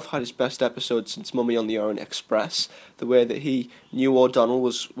 12 had his best episode since Mummy on the Orient Express. The way that he knew O'Donnell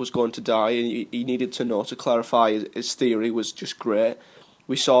was going to die, and he needed to know to clarify his theory, was just great.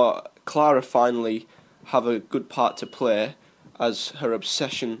 We saw Clara finally have a good part to play, as her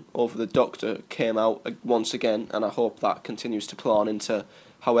obsession over the Doctor came out once again, and I hope that continues to play on into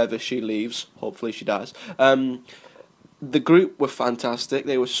however she leaves. Hopefully she does. The group were fantastic.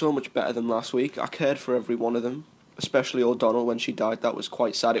 They were so much better than last week. I cared for every one of them, especially O'Donnell when she died. That was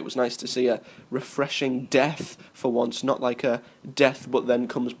quite sad. It was nice to see a refreshing death for once, not like a death but then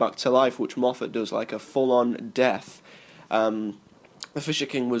comes back to life, which Moffat does, like a full-on death. The Fisher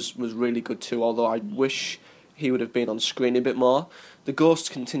King was really good too, although I wish he would have been on screen a bit more. The ghosts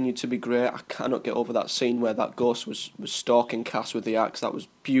continued to be great. I cannot get over that scene where that ghost was stalking Cass with the axe. That was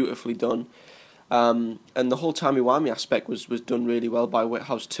beautifully done. And the whole timey-wimey aspect was done really well by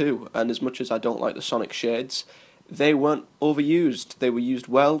Whithouse too. And as much as I don't like the sonic shades, they weren't overused. They were used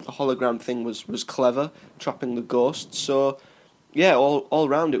well. The hologram thing was clever, trapping the ghosts. So, yeah, all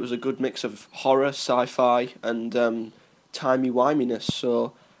round it was a good mix of horror, sci-fi, and timey-wiminess.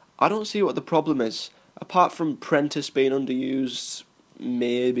 So I don't see what the problem is. Apart from Prentice being underused,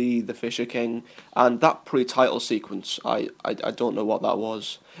 maybe the Fisher King, and that pre-title sequence, I don't know what that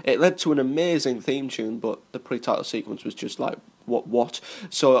was. It led to an amazing theme tune, but the pre-title sequence was just like, what?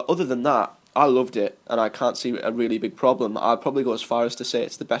 So other than that, I loved it, and I can't see a really big problem. I'd probably go as far as to say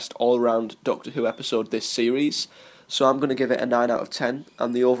it's the best all-round Doctor Who episode this series, so I'm going to give it a 9 out of 10,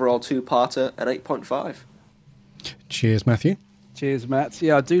 and the overall two-parter an 8.5. Cheers, Matthew. Cheers, Matt.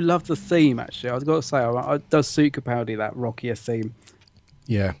 Yeah, I do love the theme, actually. I've got to say, it does suit Capaldi, that rockier theme.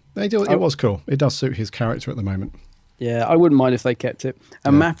 Yeah, it was cool. It does suit his character at the moment. Yeah, I wouldn't mind if they kept it.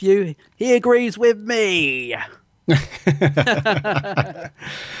 And Matthew, he agrees with me.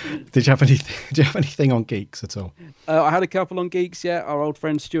 Did you have anything on Geeks at all? I had a couple on Geeks, yeah. Our old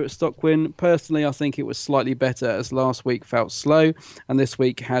friend Stuart Stockwin. Personally, I think it was slightly better, as last week felt slow and this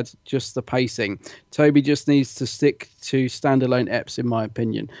week had just the pacing. Toby just needs to stick to standalone eps, in my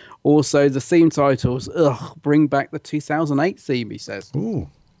opinion. Also, the theme titles, bring back the 2008 theme, he says. Ooh.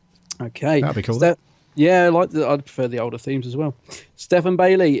 Okay. That'd be cool. Yeah, I'd prefer the older themes as well. Stephen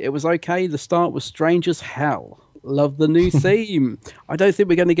Bailey, it was okay. The start was strange as hell. Love the new theme. I don't think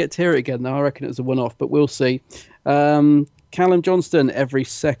we're going to get to hear it again, though. I reckon it was a one-off, but we'll see. Callum Johnston, every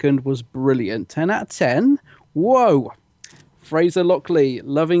second was brilliant. 10 out of 10? Whoa. Fraser Lockley,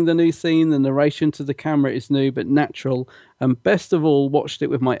 loving the new theme. The narration to the camera is new but natural. And best of all, watched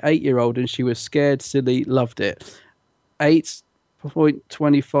it with my 8-year-old and she was scared, silly, loved it.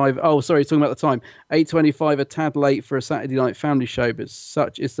 8.25. Oh, sorry, talking about the time. 8.25, a tad late for a Saturday night family show, but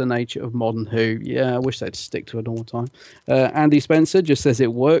such is the nature of modern Who. Yeah, I wish they'd stick to a normal time. Andy Spencer just says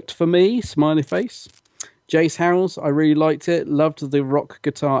it worked for me. Smiley face. Jace Harrells, I really liked it. Loved the rock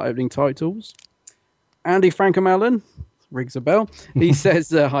guitar opening titles. Andy Frankham Allen, rings a bell. He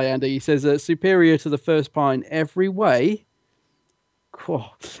says, hi Andy. He says superior to the first part in every way.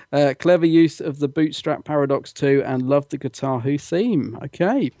 Clever use of the bootstrap paradox too, and loved the Guitar Who theme.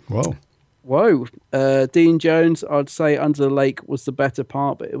 Okay. Whoa. Whoa. Dean Jones, I'd say Under the Lake was the better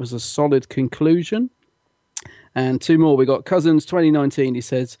part, but it was a solid conclusion. And 2 more. We got Cousins 2019. He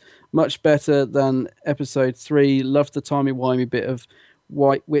says, much better than episode 3. Loved the timey-wimey bit of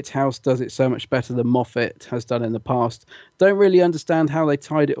Whithouse does it so much better than Moffat has done in the past. Don't really understand how they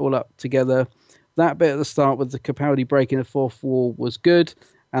tied it all up together. That bit at the start with the Capaldi breaking the fourth wall was good,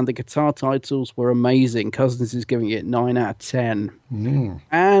 and the guitar titles were amazing. Cousins is giving it 9 out of 10.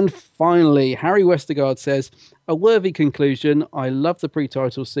 And finally, Harry Westergaard says, a worthy conclusion. I love the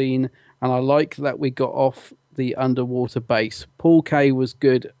pre-title scene, and I like that we got off the underwater base. Paul Kaye was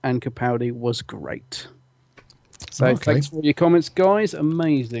good, and Capaldi was great. So thanks for your comments, guys.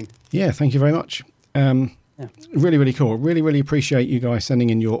 Amazing. Yeah, thank you very much. Really, really cool. Really, really appreciate you guys sending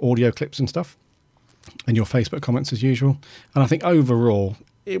in your audio clips and stuff, and your Facebook comments as usual. And I think overall,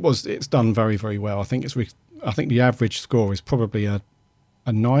 it's done very, very well. I think the average score is probably a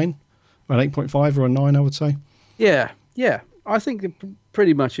 9, an 8.5 or a 9, I would say. Yeah. I think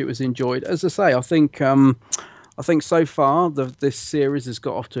pretty much it was enjoyed. As I say, I think so far this series has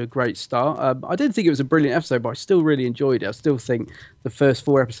got off to a great start. I didn't think it was a brilliant episode, but I still really enjoyed it. I still think the first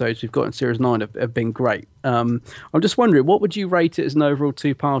 4 episodes we've got in Series 9 have been great. I'm just wondering, what would you rate it as an overall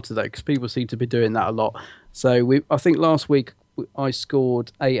 2-parter, though? Because people seem to be doing that a lot. So I think last week I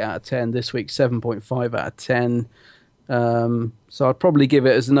scored 8 out of 10. This week, 7.5 out of 10. So I'd probably give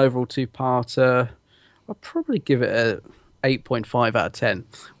it as an overall 2-parter. I'd probably give it a 8.5 out of 10.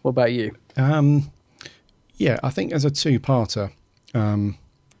 What about you? Yeah, I think as a 2-parter, it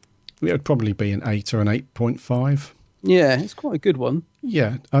would probably be an 8 or an 8.5. Yeah, it's quite a good one.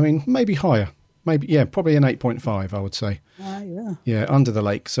 Yeah, I mean, maybe higher. Probably an 8.5, I would say. Yeah. Yeah, Under the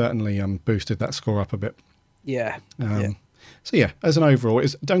Lake certainly boosted that score up a bit. Yeah. So yeah, as an overall,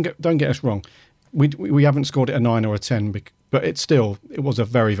 don't get us wrong, we haven't scored it a 9 or a 10, but it was a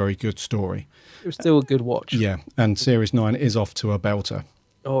very, very good story. It was still a good watch. Yeah, and Series 9 is off to a belter.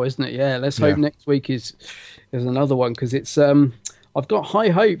 Oh, isn't it? Yeah, let's hope next week is another one, because it's I've got high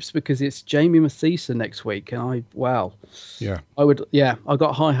hopes because it's Jamie Mathieson next week, and I got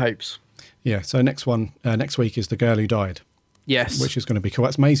high hopes. Yeah, so next week is The Girl Who Died. Yes. Which is going to be cool.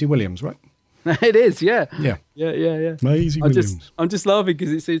 That's Maisie Williams, right? It is, yeah. Yeah. Maisie Williams. I'm just laughing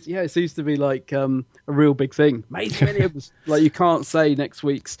because it seems to be like a real big thing. Maisie Williams. Like, you can't say next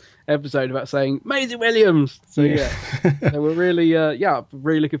week's episode about saying Maisie Williams. So yeah. So we're really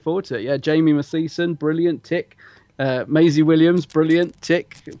really looking forward to it. Yeah, Jamie Mathieson, brilliant, tick. Maisie Williams, brilliant,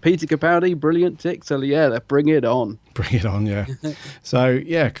 tick. Peter Capaldi, brilliant, tick. So yeah, bring it on. Bring it on, yeah. So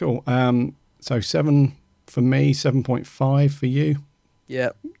yeah, cool. So 7 for me, 7.5 for you.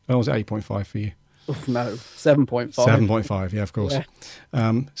 Yeah. Or was it 8.5 for you? Oof, no, 7.5. 7.5, yeah, of course. Yeah.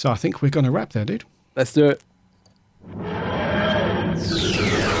 So I think we're going to wrap there, dude. Let's do it.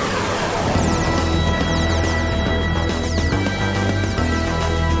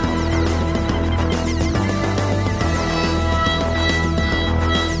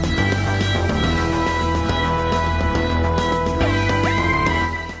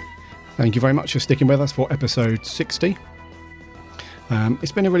 Thank you very much for sticking with us for episode 60.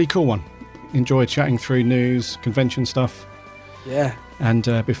 It's been a really cool one. Enjoyed chatting through news, convention stuff. Yeah. And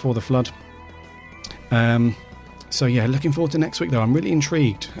Before the Flood. So yeah, looking forward to next week though. I'm really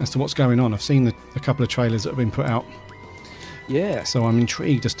intrigued as to what's going on. I've seen a couple of trailers that have been put out. Yeah. So I'm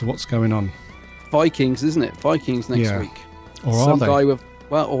intrigued as to what's going on. Vikings, isn't it? Vikings next week. Or are they? Or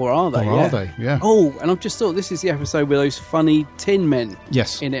are they? Or are they? Yeah. Oh, and I've just thought this is the episode with those funny tin men.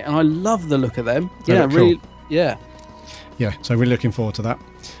 Yes. In it, and I love the look of them. They look really. Cool. Yeah. Yeah. So really looking forward to that.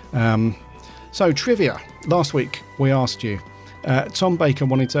 So trivia. Last week we asked you. Tom Baker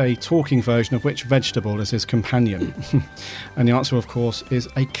wanted a talking version of which vegetable is his companion, and the answer, of course, is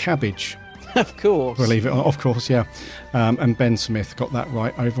a cabbage. Of course. Believe it or not, of course, yeah. And Ben Smith got that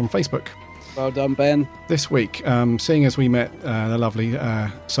right over on Facebook. Well done, Ben. This week, seeing as we met the lovely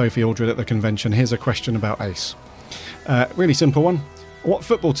Sophie Aldred at the convention, here's a question about Ace. Really simple one. What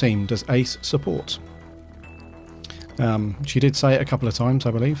football team does Ace support? She did say it a couple of times,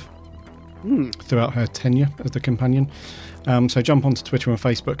 I believe, throughout her tenure as the companion. So jump onto Twitter and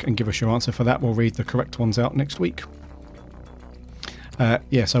Facebook and give us your answer for that. We'll read the correct ones out next week.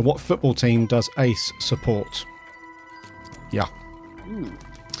 So what football team does Ace support? Yeah.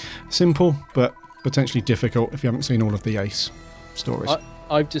 Simple, but potentially difficult if you haven't seen all of the Ace stories.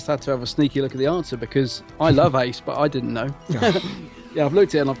 I've just had to have a sneaky look at the answer because I love Ace, but I didn't know. Yeah, I've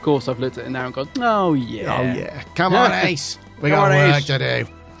looked at it, and of course I've looked at it now and gone, oh yeah. Come on, Ace. We got work to do.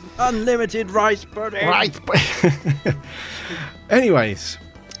 Unlimited rice pudding. Right. Anyways,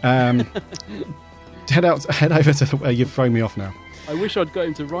 head over to you've thrown me off now. I wish I'd got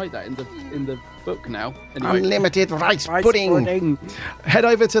him to write that in the book now. Anyway. Unlimited rice pudding. Head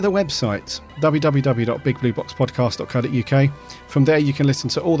over to the website www.bigblueboxpodcast.co.uk. From there you can listen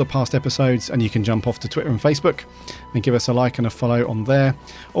to all the past episodes, and you can jump off to Twitter and Facebook and give us a like and a follow on there.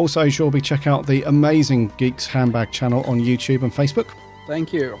 Also, Shorby, check out the amazing Geeks Handbag channel on YouTube and Facebook.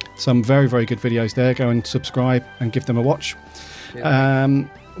 Thank you. Some very, very good videos there. Go and subscribe and give them a watch. Yeah.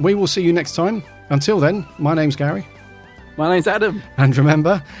 We will see you next time. Until then, my name's Gary. My name's Adam. And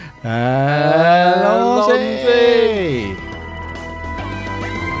remember, Alonzi!